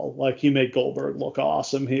Hall. Like, he made Goldberg look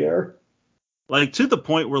awesome here. Like, to the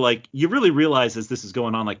point where, like, you really realize as this is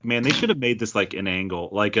going on, like, man, they should have made this, like, an angle.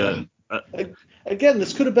 Like, again,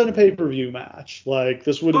 this could have been a pay-per-view match. Like,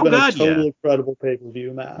 this would have been a totally incredible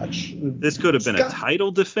pay-per-view match. This could have been a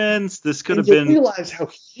title defense. This could have been... You realize how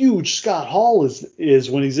huge Scott Hall is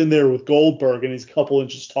when he's in there with Goldberg and he's a couple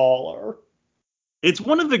inches taller. It's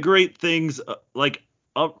one of the great things,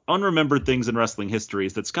 unremembered things in wrestling history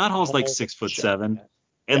is that Scott Hall's like 6'7".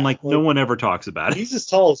 And like no one ever talks about it. He's as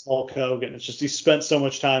tall as Hulk Hogan. It's just he spent so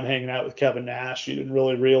much time hanging out with Kevin Nash, you didn't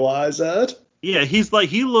really realize it. Yeah, he's like,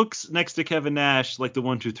 he looks next to Kevin Nash like the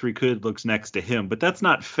 1, 2, 3 Kid looks next to him, but that's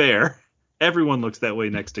not fair. Everyone looks that way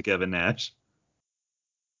next to Kevin Nash.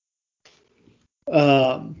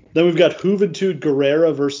 Then we've got Juventud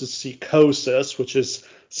Guerrera versus Psicosis, which is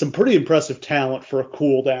some pretty impressive talent for a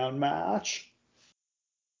cool down match.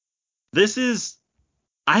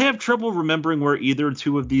 I have trouble remembering where either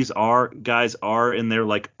two of these guys are in their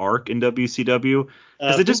like arc in WCW.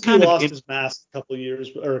 It just kind of lost his mask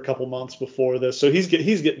a couple months before this, so he's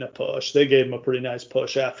getting a push. They gave him a pretty nice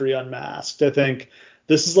push after he unmasked. I think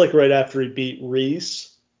this is like right after he beat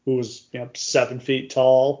Reese, who was 7 feet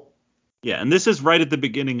tall. Yeah, and this is right at the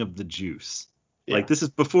beginning of the Juice. Yeah. Like this is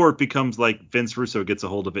before it becomes like Vince Russo gets a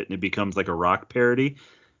hold of it and it becomes like a Rock parody.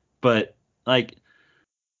 But like,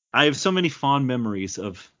 I have so many fond memories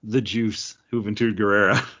of the Juice, Juventud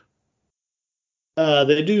Guerrera.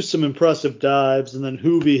 They do some impressive dives, and then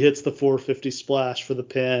Juvi hits the 450 splash for the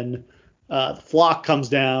pin. The Flock comes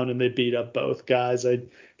down, and they beat up both guys. If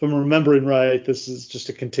I'm remembering right, this is just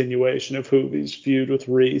a continuation of Juvi's feud with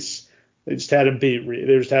Reese. They just had him beat Reese.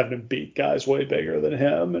 They're just having him beat guys way bigger than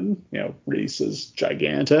him, and Reese is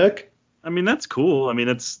gigantic. I mean, that's cool. I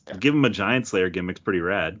mean, give him a Giant Slayer gimmick's pretty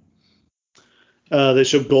rad. They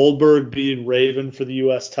show Goldberg beating Raven for the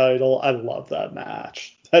U.S. title. I love that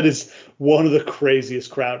match. That is one of the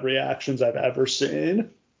craziest crowd reactions I've ever seen.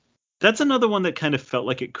 That's another one that kind of felt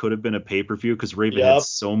like it could have been a pay-per-view because Raven had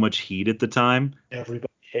so much heat at the time.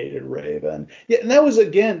 Everybody hated Raven. Yeah, and that was,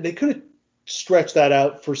 again, they could have stretched that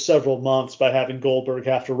out for several months by having Goldberg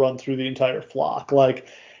have to run through the entire Flock. Like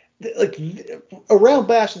around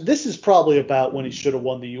Bash, this is probably about when he should have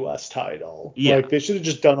won the U.S. title. Yeah. Like, they should have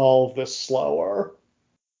just done all of this slower.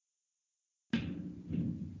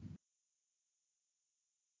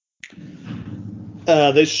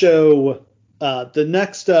 They show the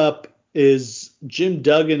next up is Jim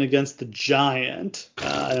Duggan against the Giant.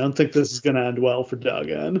 I don't think this is going to end well for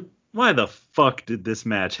Duggan. Why the fuck did this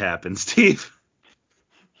match happen, Steve?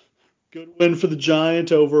 Good win for the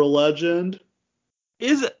Giant over a legend.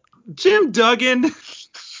 Is it Jim Duggan?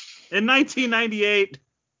 in 1998.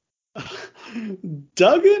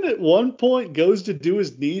 Duggan at one point goes to do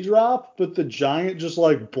his knee drop, but the Giant just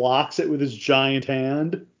like blocks it with his giant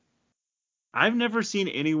hand. I've never seen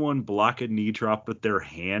anyone block a knee drop with their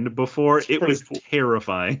hand before. It's It was cool.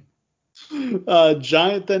 terrifying.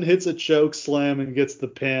 Giant then hits a choke slam and gets the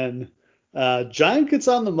pin. Giant gets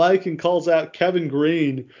on the mic and calls out Kevin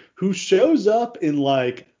Green, who shows up in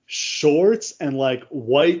like shorts and like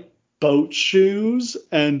white boat shoes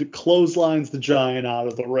and clotheslines the Giant out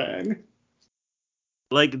of the ring.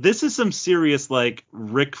 Like, this is some serious, like,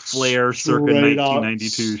 Ric Flair circa Straight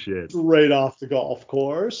 1992 shit. Straight off the golf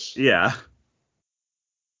course. Yeah.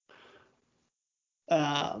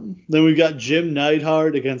 Then we got Jim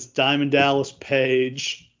Neidhart against Diamond Dallas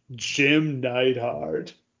Page. Jim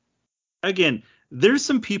Neidhart. Again, there's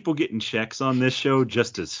some people getting checks on this show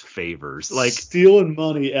just as favors. Like, stealing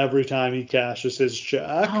money every time he cashes his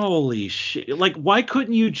check. Holy shit. Like, why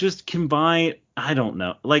couldn't you just combine? I don't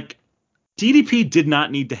know. Like, DDP did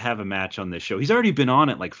not need to have a match on this show. He's already been on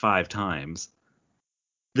it like 5 times.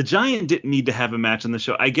 The Giant didn't need to have a match on the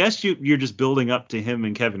show. I guess you're just building up to him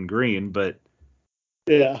and Kevin Green, but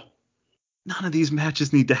yeah, none of these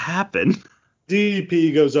matches need to happen.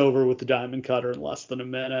 DDP goes over with the Diamond Cutter in less than a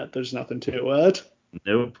minute. There's nothing to it.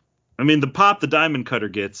 Nope. I mean, the pop the Diamond Cutter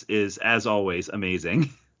gets is, as always, amazing.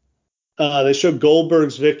 They show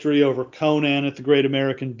Goldberg's victory over Conan at the Great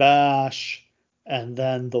American Bash, and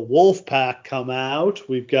then the Wolfpack come out.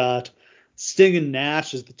 We've got Sting and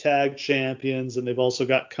Nash as the tag champions, and they've also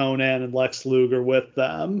got Conan and Lex Luger with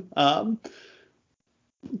them.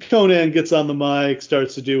 Conan gets on the mic,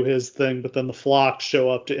 starts to do his thing, but then the Flock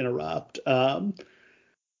show up to interrupt.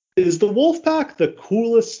 Is the Wolfpack the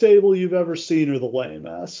coolest stable you've ever seen or the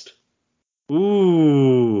lamest?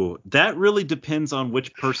 Ooh, that really depends on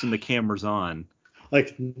which person the camera's on.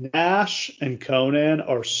 Like, Nash and Conan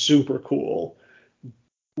are super cool.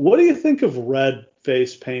 What do you think of red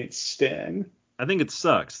face paint Sting? I think it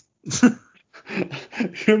sucks.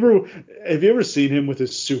 Have you ever seen him with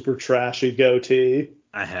his super trashy goatee?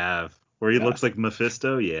 I have. Where he looks like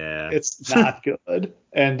Mephisto? Yeah. It's not good.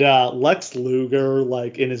 And Lex Luger,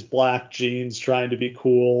 like, in his black jeans trying to be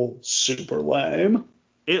cool, super lame.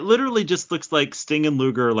 It literally just looks like Sting and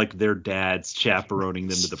Luger are like their dads chaperoning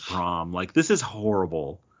them to the prom. Like, this is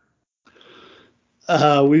horrible.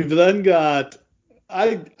 We've then got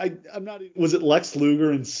I'm not. Was it Lex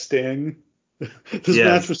Luger and Sting? This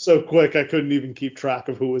match was so quick I couldn't even keep track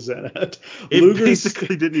of who was in it. It Luger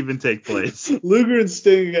basically didn't even take place. Luger and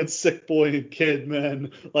Sting against Sick Boy and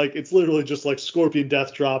Kidman. Like, it's literally just like Scorpion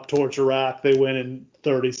Death Drop, Torture Rack. They win in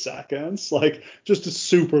 30 seconds. Like, just a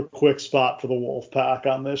super quick spot for the Wolfpack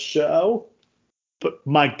on this show. But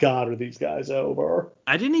my God, are these guys over?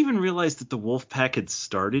 I didn't even realize that the Wolfpack had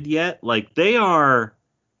started yet. Like, they are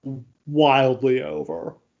wildly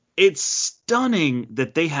over. It's stunning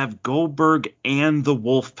that they have Goldberg and the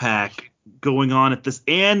Wolfpack going on at this,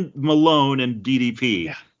 and Malone and DDP.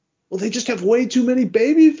 Yeah. Well, they just have way too many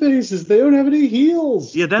baby faces. They don't have any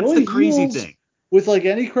heels. Yeah, that's the crazy thing. With like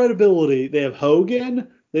any credibility, they have Hogan,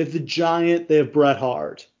 they have the Giant, they have Bret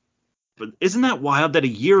Hart. But isn't that wild that a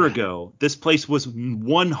year ago this place was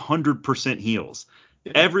 100% heels?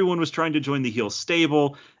 Yeah. Everyone was trying to join the heel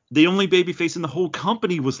stable. The only babyface in the whole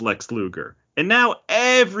company was Lex Luger. And now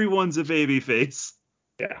everyone's a babyface.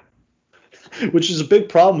 Yeah. Which is a big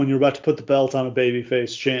problem when you're about to put the belt on a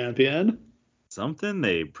babyface champion. Something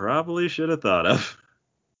they probably should have thought of.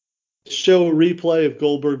 Show a replay of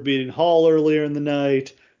Goldberg beating Hall earlier in the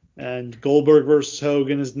night. And Goldberg versus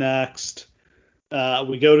Hogan is next.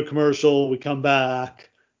 We go to commercial. We come back.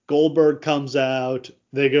 Goldberg comes out.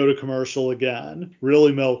 They go to commercial again.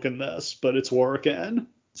 Really milking this, but it's working.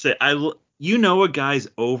 Say, you know a guy's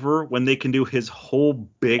over when they can do his whole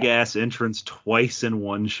big-ass entrance twice in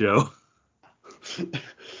one show.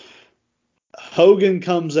 Hogan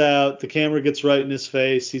comes out. The camera gets right in his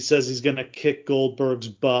face. He says he's going to kick Goldberg's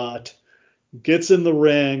butt. Gets in the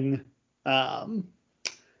ring.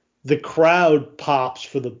 The crowd pops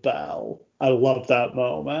for the bell. I love that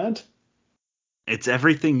moment. It's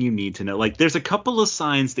everything you need to know. Like, there's a couple of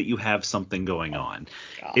signs that you have something going on.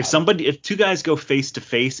 God. If two guys go face to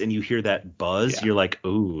face and you hear that buzz, you're like,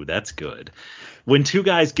 ooh, that's good. When two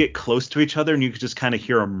guys get close to each other and you just kind of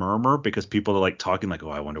hear a murmur because people are like talking like, oh,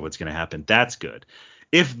 I wonder what's going to happen. That's good.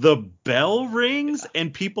 If the bell rings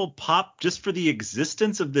and people pop just for the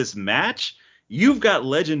existence of this match, you've got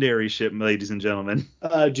legendary shit, ladies and gentlemen.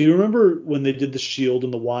 Do you remember when they did the Shield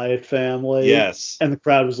and the Wyatt family? Yes. And the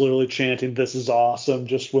crowd was literally chanting, "This is awesome,"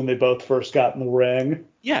 just when they both first got in the ring?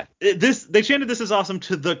 Yeah. They chanted "This is awesome"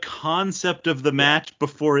 to the concept of the match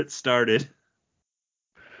before it started.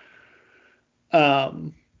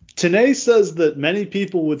 Tenay says that many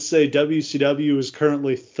people would say WCW is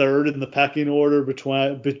currently third in the pecking order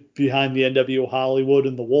behind the NWO Hollywood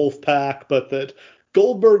and the Wolfpack, but that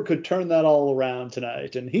Goldberg could turn that all around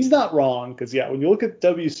tonight. And he's not wrong, because, yeah, when you look at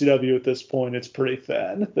WCW at this point, it's pretty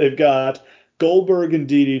thin. They've got Goldberg and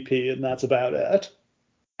DDP, and that's about it.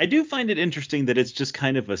 I do find it interesting that it's just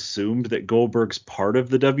kind of assumed that Goldberg's part of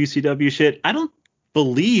the WCW shit. I don't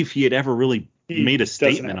believe he had ever really made a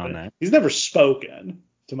statement on that. He's never spoken,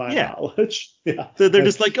 to my knowledge. Yeah. So they're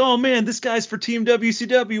just like, oh man, this guy's for Team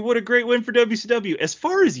WCW. What a great win for WCW. As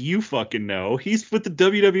far as you fucking know, he's with the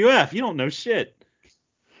WWF. You don't know shit.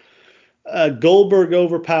 Goldberg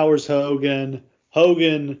overpowers Hogan.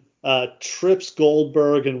 Hogan trips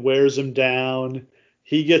Goldberg and wears him down.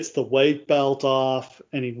 He gets the weight belt off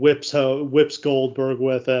and he whips Goldberg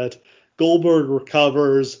with it. Goldberg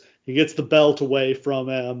recovers. He gets the belt away from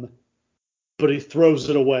him, but he throws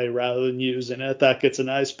it away rather than using it. That gets a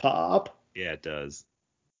nice pop. Yeah, it does.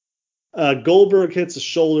 Goldberg hits a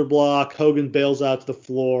shoulder block. Hogan bails out to the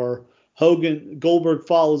floor. Goldberg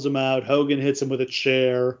follows him out. Hogan hits him with a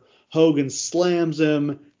chair. Hogan slams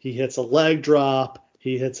him. He hits a leg drop.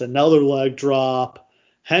 He hits another leg drop.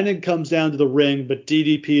 Hennig comes down to the ring, but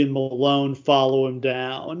DDP and Malone follow him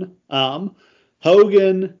down.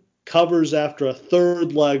 Hogan covers after a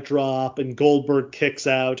third leg drop, and Goldberg kicks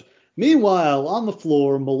out. Meanwhile, on the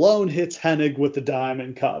floor, Malone hits Hennig with the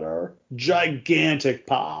diamond cutter. Gigantic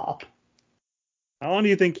pop. How long do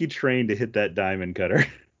you think he trained to hit that diamond cutter?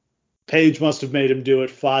 Page must have made him do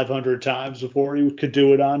it 500 times before he could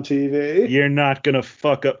do it on TV. You're not going to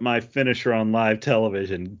fuck up my finisher on live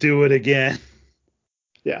television. Do it again.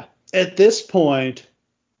 Yeah. At this point,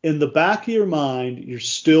 in the back of your mind, you're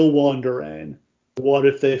still wondering, what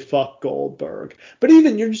if they fuck Goldberg? But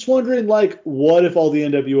even you're just wondering, like, what if all the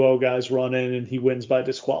NWO guys run in and he wins by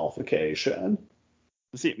disqualification?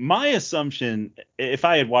 See, my assumption, if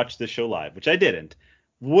I had watched this show live, which I didn't,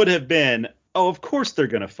 would have been, oh, of course they're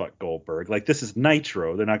going to fuck Goldberg. Like, this is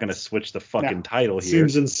Nitro. They're not going to switch the fucking title here.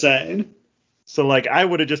 Seems insane. So, like, I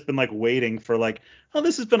would have just been, like, waiting for, like, oh,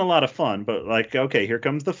 this has been a lot of fun. But, like, okay, here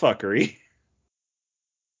comes the fuckery.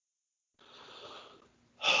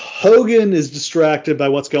 Hogan is distracted by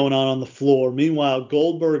what's going on the floor. Meanwhile,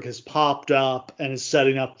 Goldberg has popped up and is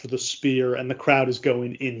setting up for the spear, and the crowd is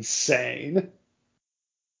going insane.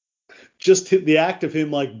 Just the act of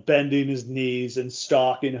him, like, bending his knees and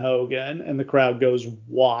stalking Hogan, and the crowd goes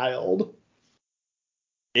wild.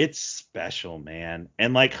 It's special, man.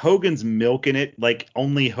 And, like, Hogan's milking it like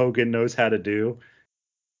only Hogan knows how to do.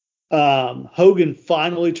 Hogan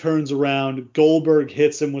finally turns around. Goldberg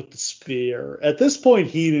hits him with the spear. At this point,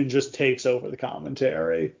 Heenan just takes over the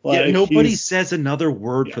commentary. Like, yeah, nobody says another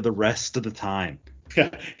word for the rest of the time.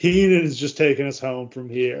 Yeah, Heenan is just taking us home from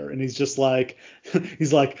here, and he's like,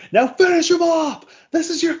 now finish him off. This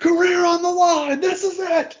is your career on the line. This is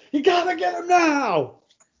it. You gotta get him now.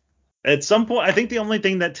 At some point, I think the only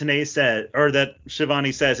thing that Tenay said, or that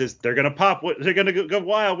Shivani says, is they're gonna pop. They're gonna go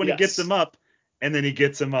wild when he gets him up, and then he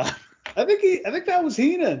gets him up. I think that was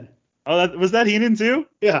Heenan. Oh, was that Heenan too?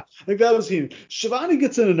 Yeah, I think that was Heenan. Shivani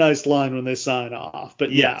gets in a nice line when they sign off,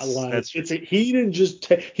 but yes, yeah, like, that's true. Heenan's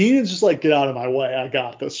just like, get out of my way, I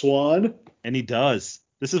got this one. And he does.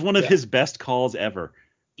 This is one of his best calls ever.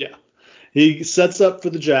 Yeah, he sets up for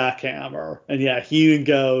the jackhammer, and yeah, Heenan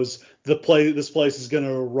goes, this place is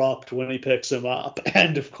gonna erupt when he picks him up,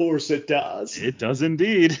 and of course it does. It does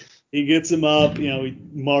indeed. He gets him up, he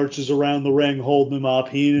marches around the ring holding him up.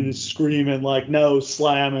 Heenan is screaming like, no,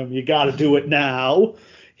 slam him. You got to do it now.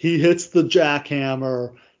 He hits the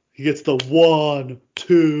jackhammer. He gets the 1,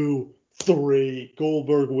 2, 3.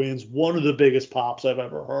 Goldberg wins. One of the biggest pops I've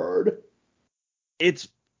ever heard. It's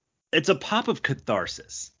a pop of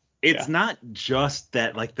catharsis. It's not just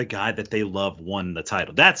that, like, the guy that they love won the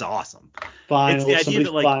title. That's awesome. Finally,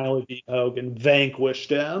 somebody finally beat Hogan, vanquished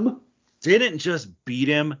him. Didn't just beat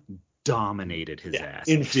him, dominated his ass.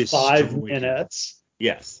 In 5 minutes.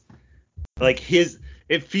 Yes. Like,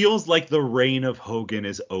 it feels like the reign of Hogan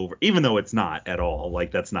is over, even though it's not at all.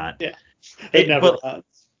 Like, that's not. Yeah. It never ends.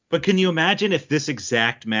 But can you imagine if this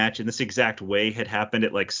exact match in this exact way had happened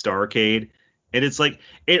at, like, Starrcade? And it's like,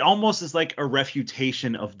 it almost is like a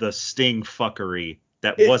refutation of the Sting fuckery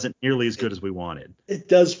that wasn't nearly as good as we wanted. It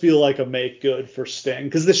does feel like a make good for Sting,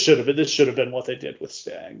 because this should have been what they did with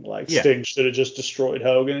Sting. Like, Sting should have just destroyed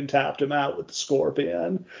Hogan and tapped him out with the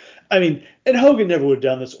Scorpion. I mean, and Hogan never would have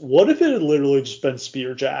done this. What if it had literally just been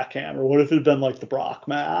spear jackhammer? What if it had been like the Brock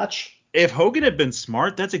match? If Hogan had been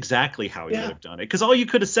smart, that's exactly how he would have done it. Because all you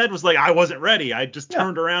could have said was like, I wasn't ready. I just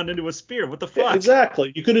turned around into a spear. What the fuck? Yeah,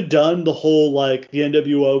 exactly. You could have done the whole like the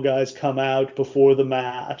NWO guys come out before the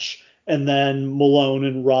match, and then Malone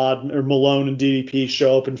and DDP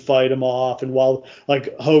show up and fight him off, and while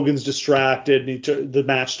like Hogan's distracted and the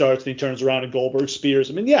match starts and he turns around and Goldberg spears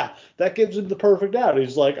him. And yeah, that gives him the perfect out.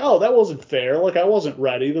 He's like, oh, that wasn't fair. Like I wasn't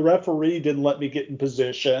ready. The referee didn't let me get in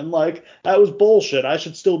position. Like that was bullshit. I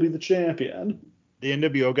should still be the champion. The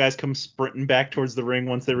NWO guys come sprinting back towards the ring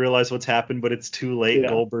once they realize what's happened, but it's too late. Yeah.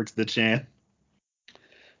 Goldberg's the champ.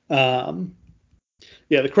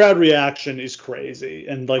 Yeah, the crowd reaction is crazy,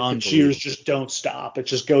 and like the cheers just don't stop. It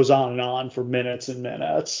just goes on and on for minutes and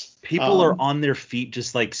minutes. People are on their feet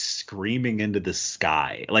just like screaming into the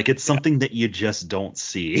sky. Like it's something that you just don't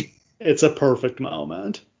see. It's a perfect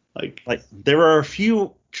moment. Like there are a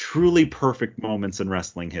few truly perfect moments in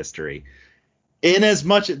wrestling history. In as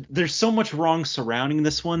much there's so much wrong surrounding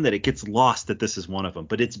this one that it gets lost that this is one of them,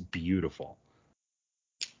 but it's beautiful.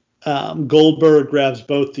 Goldberg grabs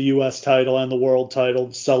both the U.S. title and the world title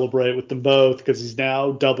to celebrate with them both because he's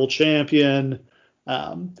now double champion.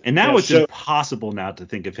 And now it's impossible not to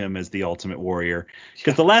think of him as the Ultimate Warrior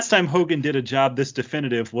because the last time Hogan did a job this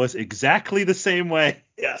definitive was exactly the same way.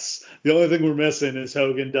 Yes. The only thing we're missing is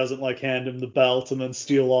Hogan doesn't like hand him the belt and then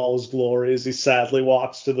steal all his glory as he sadly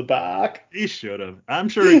walks to the back. He should have. I'm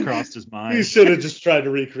sure he crossed his mind. He should have just tried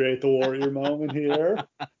to recreate the Warrior moment here.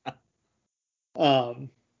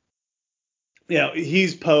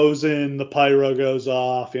 He's posing, the pyro goes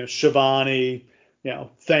off, Schiavone,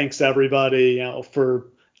 thanks everybody, for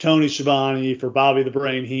Tony Schiavone, for Bobby the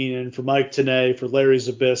Brain Heenan, for Mike Tenay, for Larry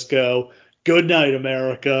Zbyszko. Good night,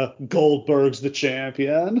 America. Goldberg's the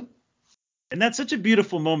champion. And that's such a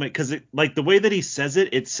beautiful moment because like the way that he says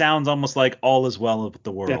it, it sounds almost like all is well with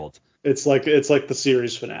the world. Yeah. It's like the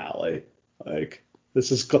series finale. Like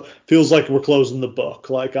this feels like we're closing the book,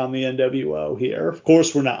 like on the NWO here. Of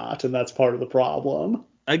course we're not, and that's part of the problem.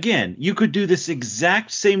 Again, you could do this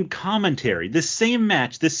exact same commentary, this same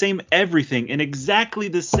match, this same everything in exactly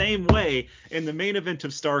the same way in the main event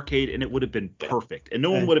of Starrcade, and it would have been perfect. And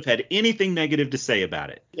no one would have had anything negative to say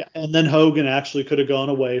about it. Yeah, and then Hogan actually could have gone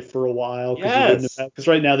away for a while because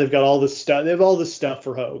right now they've got all this stuff. They have all this stuff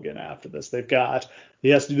for Hogan after this. He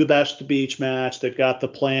has to do the Bash at the Beach match. They've got the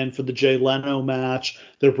plan for the Jay Leno match.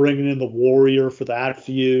 They're bringing in the Warrior for that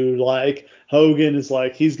feud. Like Hogan is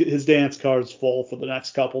like his dance card's full for the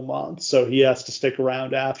next couple months, so he has to stick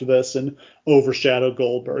around after this and overshadow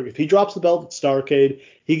Goldberg. If he drops the belt at Starrcade,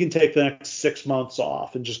 he can take the next 6 months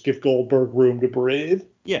off and just give Goldberg room to breathe.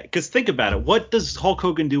 Yeah, because think about it. What does Hulk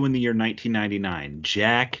Hogan do in the year 1999?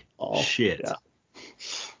 Jack shit.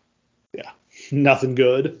 Yeah, nothing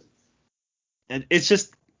good. And it's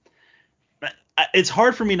just, it's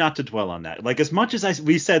hard for me not to dwell on that. Like as much as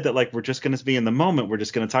we said that like we're just going to be in the moment, we're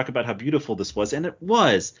just going to talk about how beautiful this was, and it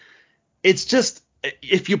was. It's just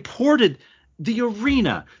if you ported the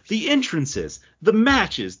arena, the entrances, the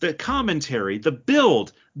matches, the commentary, the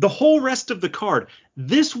build, the whole rest of the card,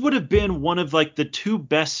 this would have been one of like the 2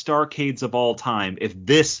 best Starrcades of all time if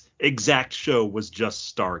this exact show was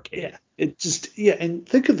just Starrcade. Yeah, and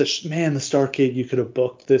think of the Starrcade you could have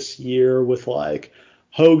booked this year with like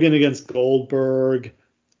Hogan against Goldberg,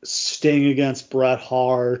 Sting against Bret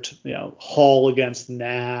Hart, Hall against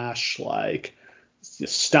Nash, like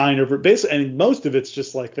Steiner, basically, and most of it's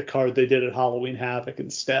just like the card they did at Halloween Havoc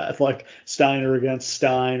instead, like Steiner against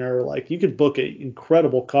Steiner. Like you could book an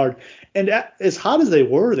incredible card, and as hot as they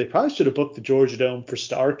were, they probably should have booked the Georgia Dome for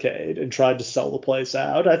Starrcade and tried to sell the place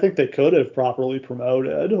out. I think they could have properly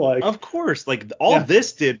promoted. Like, of course, like all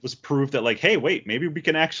this did was prove that, like, hey, wait, maybe we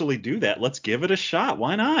can actually do that. Let's give it a shot.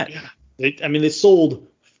 Why not? Yeah, they sold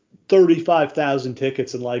 35,000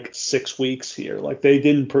 tickets in like 6 weeks here. Like they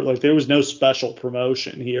didn't there was no special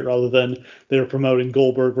promotion here other than they were promoting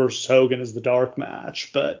Goldberg versus Hogan as the dark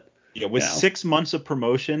match. But with 6 months of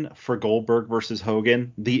promotion for Goldberg versus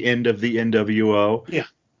Hogan, the end of the NWO. Yeah.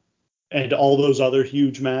 And all those other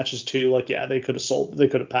huge matches too. Like, they could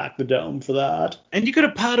have packed the dome for that. And you could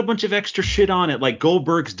have piled a bunch of extra shit on it, like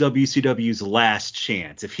Goldberg's WCW's last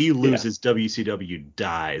chance. If he loses, WCW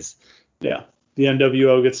dies. Yeah. The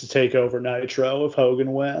NWO gets to take over Nitro if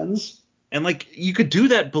Hogan wins. And like you could do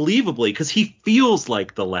that believably because he feels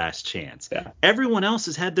like the last chance. Yeah. Everyone else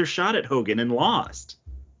has had their shot at Hogan and lost.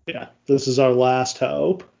 Yeah. This is our last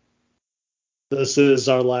hope. This is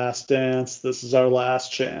our last dance. This is our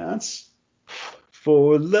last chance.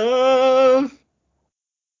 For love.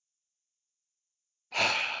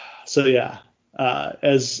 So yeah.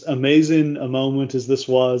 As amazing a moment as this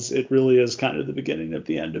was, it really is kind of the beginning of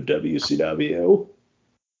the end of WCW.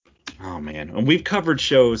 Oh man, and we've covered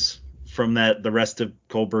shows from the rest of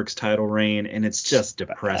Goldberg's title reign, and it's just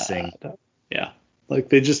depressing. Yeah, like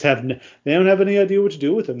they just they don't have any idea what to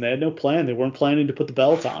do with him. They had no plan. They weren't planning to put the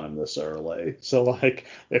belt on him this early. So like,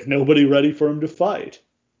 if nobody ready for him to fight.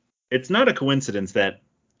 It's not a coincidence that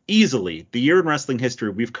easily the year in wrestling history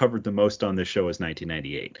we've covered the most on this show is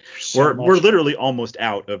 1998. We're literally almost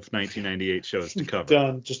out of 1998 shows to cover.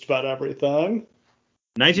 Done just about everything.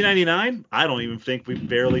 1999, I don't even think we've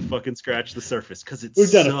barely fucking scratched the surface because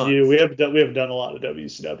we've done a few. We haven't done a lot of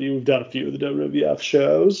WCW. We've done a few of the WWF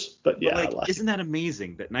shows, but yeah, isn't that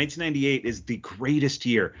amazing that 1998 is the greatest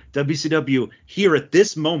year? WCW here at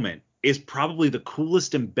this moment is probably the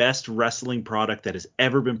coolest and best wrestling product that has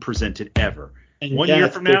ever been presented ever. And 1 year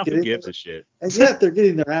from now, who gives a shit? And yet they're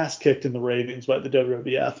getting their ass kicked in the ratings by the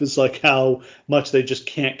WWF. It's like how much they just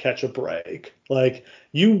can't catch a break. Like,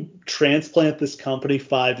 you transplant this company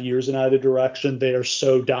 5 years in either direction, they are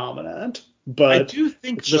so dominant. But I do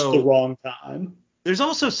think it's just the wrong time. There's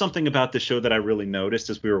also something about the show that I really noticed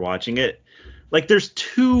as we were watching it. Like, there's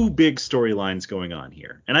two big storylines going on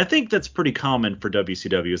here. And I think that's pretty common for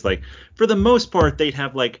WCW. Is like, for the most part, they'd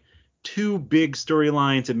have like two big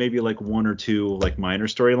storylines and maybe like one or two like minor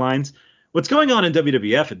storylines. What's going on in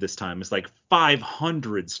WWF at this time is like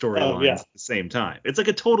 500 storylines at the same time. It's like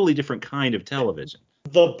a totally different kind of television.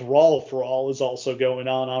 The Brawl for All is also going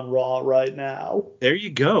on Raw right now. There you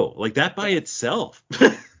go. Like, that by itself.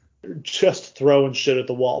 Just throwing shit at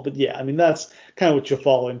the wall. But yeah, I mean, that's kind of what you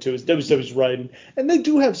fall into is WCW's writing. And they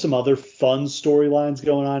do have some other fun storylines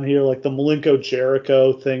going on here. Like the Malenko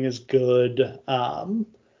Jericho thing is good.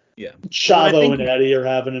 Yeah. Chavo and Eddie are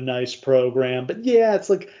having a nice program. But yeah,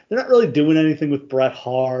 it's like they're not really doing anything with Bret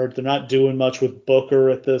Hart. They're not doing much with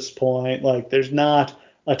Booker at this point. Like, there's not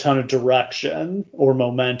a ton of direction or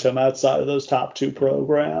momentum outside of those top two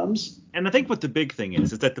programs. And I think what the big thing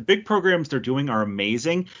is that the big programs they're doing are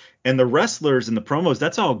amazing, and the wrestlers and the promos,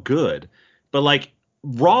 that's all good. But like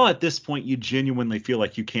Raw at this point, you genuinely feel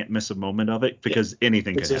like you can't miss a moment of it because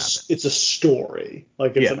anything could happen. It's a story.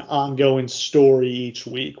 Like, it's an ongoing story each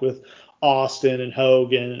week with Austin and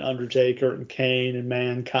Hogan and Undertaker and Kane and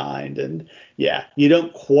Mankind. And yeah, you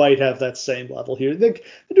don't quite have that same level here. They're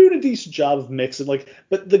doing a decent job of mixing,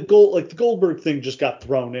 but the Goldberg thing just got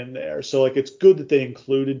thrown in there. So like, it's good that they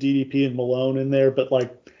included DDP and Malone in there, but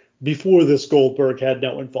like, before this, Goldberg had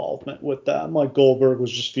no involvement with them. Like, Goldberg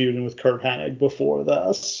was just feuding with Kurt Hennig before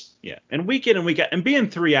this. Yeah, and week in and week out, and being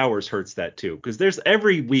 3 hours hurts that too, because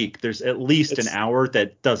every week there's at least an hour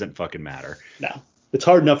that doesn't fucking matter. No, it's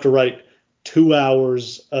hard enough to write 2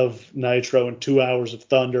 hours of Nitro and 2 hours of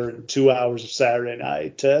Thunder and 2 hours of Saturday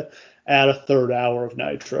Night. To add a third hour of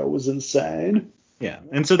Nitro was insane. Yeah,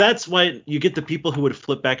 and so that's why you get the people who would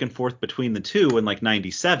flip back and forth between the two in like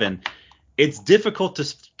 97. It's difficult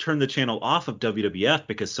to turn the channel off of WWF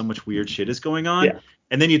because so much weird shit is going on. Yeah.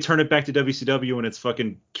 And then you turn it back to WCW and it's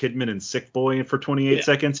fucking Kidman and Sick Boy for 28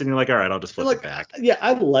 seconds. And you're like, all right, I'll just flip it back. Yeah,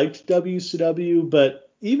 I liked WCW, but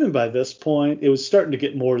even by this point, it was starting to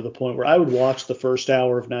get more to the point where I would watch the first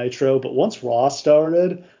hour of Nitro. But once Raw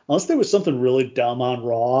started, unless there was something really dumb on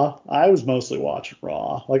Raw, I was mostly watching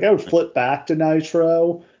Raw. Like, I would flip back to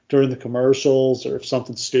Nitro during the commercials or if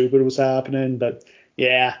something stupid was happening. But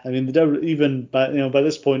yeah, I mean, even by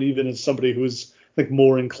this point, even as somebody who's like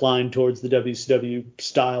more inclined towards the WCW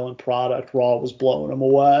style and product, Raw was blowing them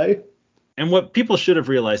away. And what people should have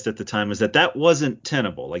realized at the time is that wasn't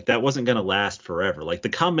tenable. Like, that wasn't going to last forever. Like, the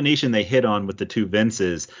combination they hit on with the two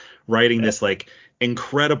Vinces writing this like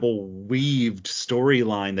incredible weaved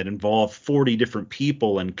storyline that involved 40 different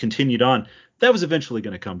people and continued on, that was eventually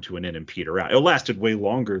going to come to an end and peter out. It lasted way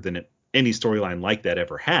longer than any storyline like that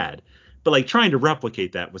ever had. But like, trying to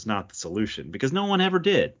replicate that was not the solution because no one ever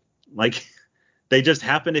did. Like, they just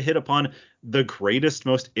happened to hit upon the greatest,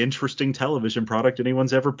 most interesting television product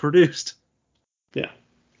anyone's ever produced. Yeah.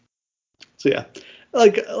 So yeah,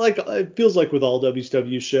 like it feels like with all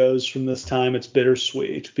WCW shows from this time, it's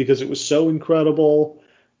bittersweet because it was so incredible,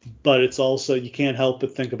 but it's also, you can't help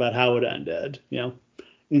but think about how it ended. You know,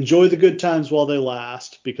 enjoy the good times while they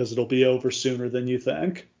last because it'll be over sooner than you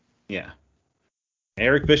think. Yeah.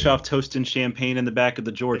 Eric Bischoff toasting champagne in the back of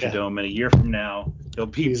the Georgia Dome, and a year from now he'll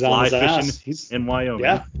be fly fishing in Wyoming.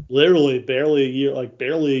 Yeah, literally barely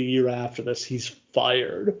a year after this, he's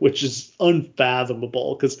fired, which is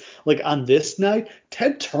unfathomable. Because like, on this night,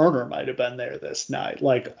 Ted Turner might have been there this night.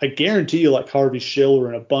 Like, I guarantee you, like, Harvey Schiller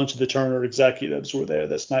and a bunch of the Turner executives were there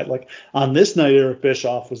this night. Like, on this night, Eric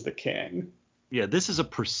Bischoff was the king. Yeah, this is a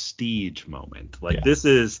prestige moment. Like, this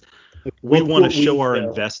is, we want to show our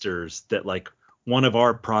investors that like one of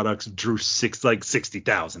our products drew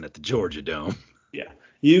 60,000 at the Georgia Dome. Yeah.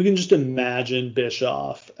 You can just imagine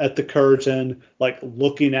Bischoff at the curtain, like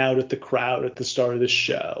looking out at the crowd at the start of the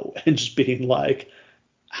show and just being like,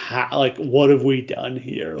 how, like, what have we done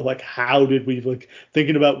here? Like, how did we, like,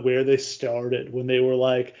 thinking about where they started when they were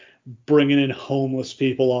like bringing in homeless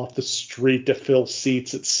people off the street to fill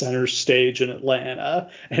seats at center stage in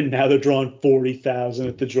Atlanta, and now they're drawing 40,000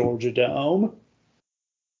 at the Georgia Dome.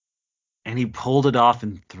 And he pulled it off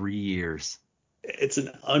in 3 years. It's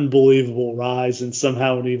an unbelievable rise and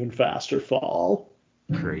somehow an even faster fall.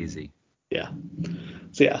 Crazy. Yeah.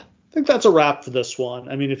 So yeah, I think that's a wrap for this one.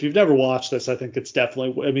 I mean, if you've never watched this, I think it's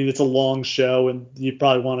definitely, I mean, it's a long show and you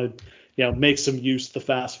probably want to, make some use of the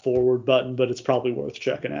fast forward button, but it's probably worth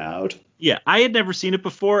checking out. Yeah, I had never seen it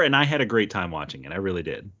before, and I had a great time watching it. I really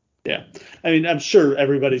did. Yeah. I mean, I'm sure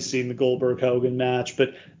everybody's seen the Goldberg Hogan match,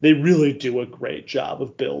 but they really do a great job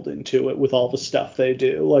of building to it with all the stuff they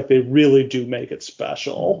do. Like, they really do make it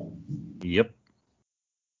special. Yep.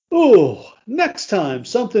 Oh, next time,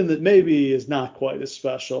 something that maybe is not quite as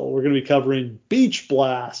special. We're going to be covering Beach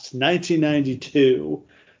Blast 1992,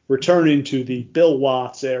 returning to the Bill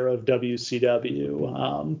Watts era of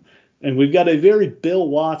WCW. And we've got a very Bill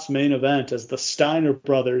Watts main event as the Steiner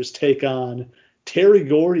brothers take on Terry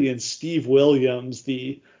Gordy and Steve Williams,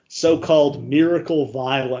 the so-called Miracle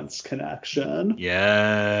Violence connection.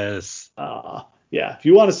 Yes. Yeah, if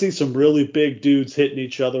you want to see some really big dudes hitting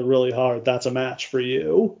each other really hard, that's a match for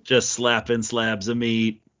you. Just slapping slabs of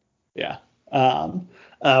meat. Yeah.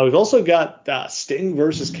 We've also got Sting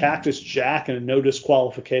versus Cactus Jack in a no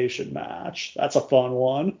disqualification match. That's a fun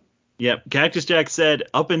one. Yep. Cactus Jack said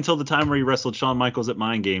up until the time where he wrestled Shawn Michaels at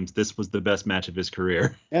Mind Games, this was the best match of his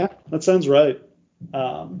career. Yeah, that sounds right.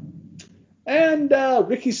 And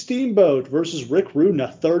Ricky Steamboat versus Rick Rude in a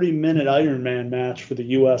 30-minute Iron Man match for the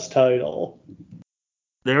U.S. title.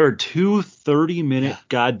 There are two 30-minute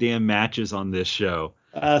goddamn matches on this show.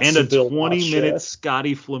 That's and a Bill 20-minute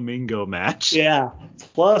Scotty Flamingo match. Yeah,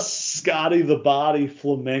 plus Scotty the Body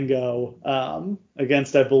Flamingo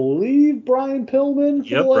against, I believe, Brian Pillman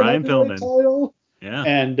for the light heavyweight title. Yeah.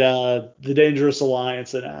 And the Dangerous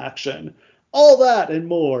Alliance in action. All that and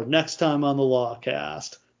more next time on the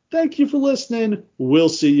Lawcast. Thank you for listening. We'll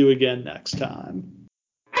see you again next time.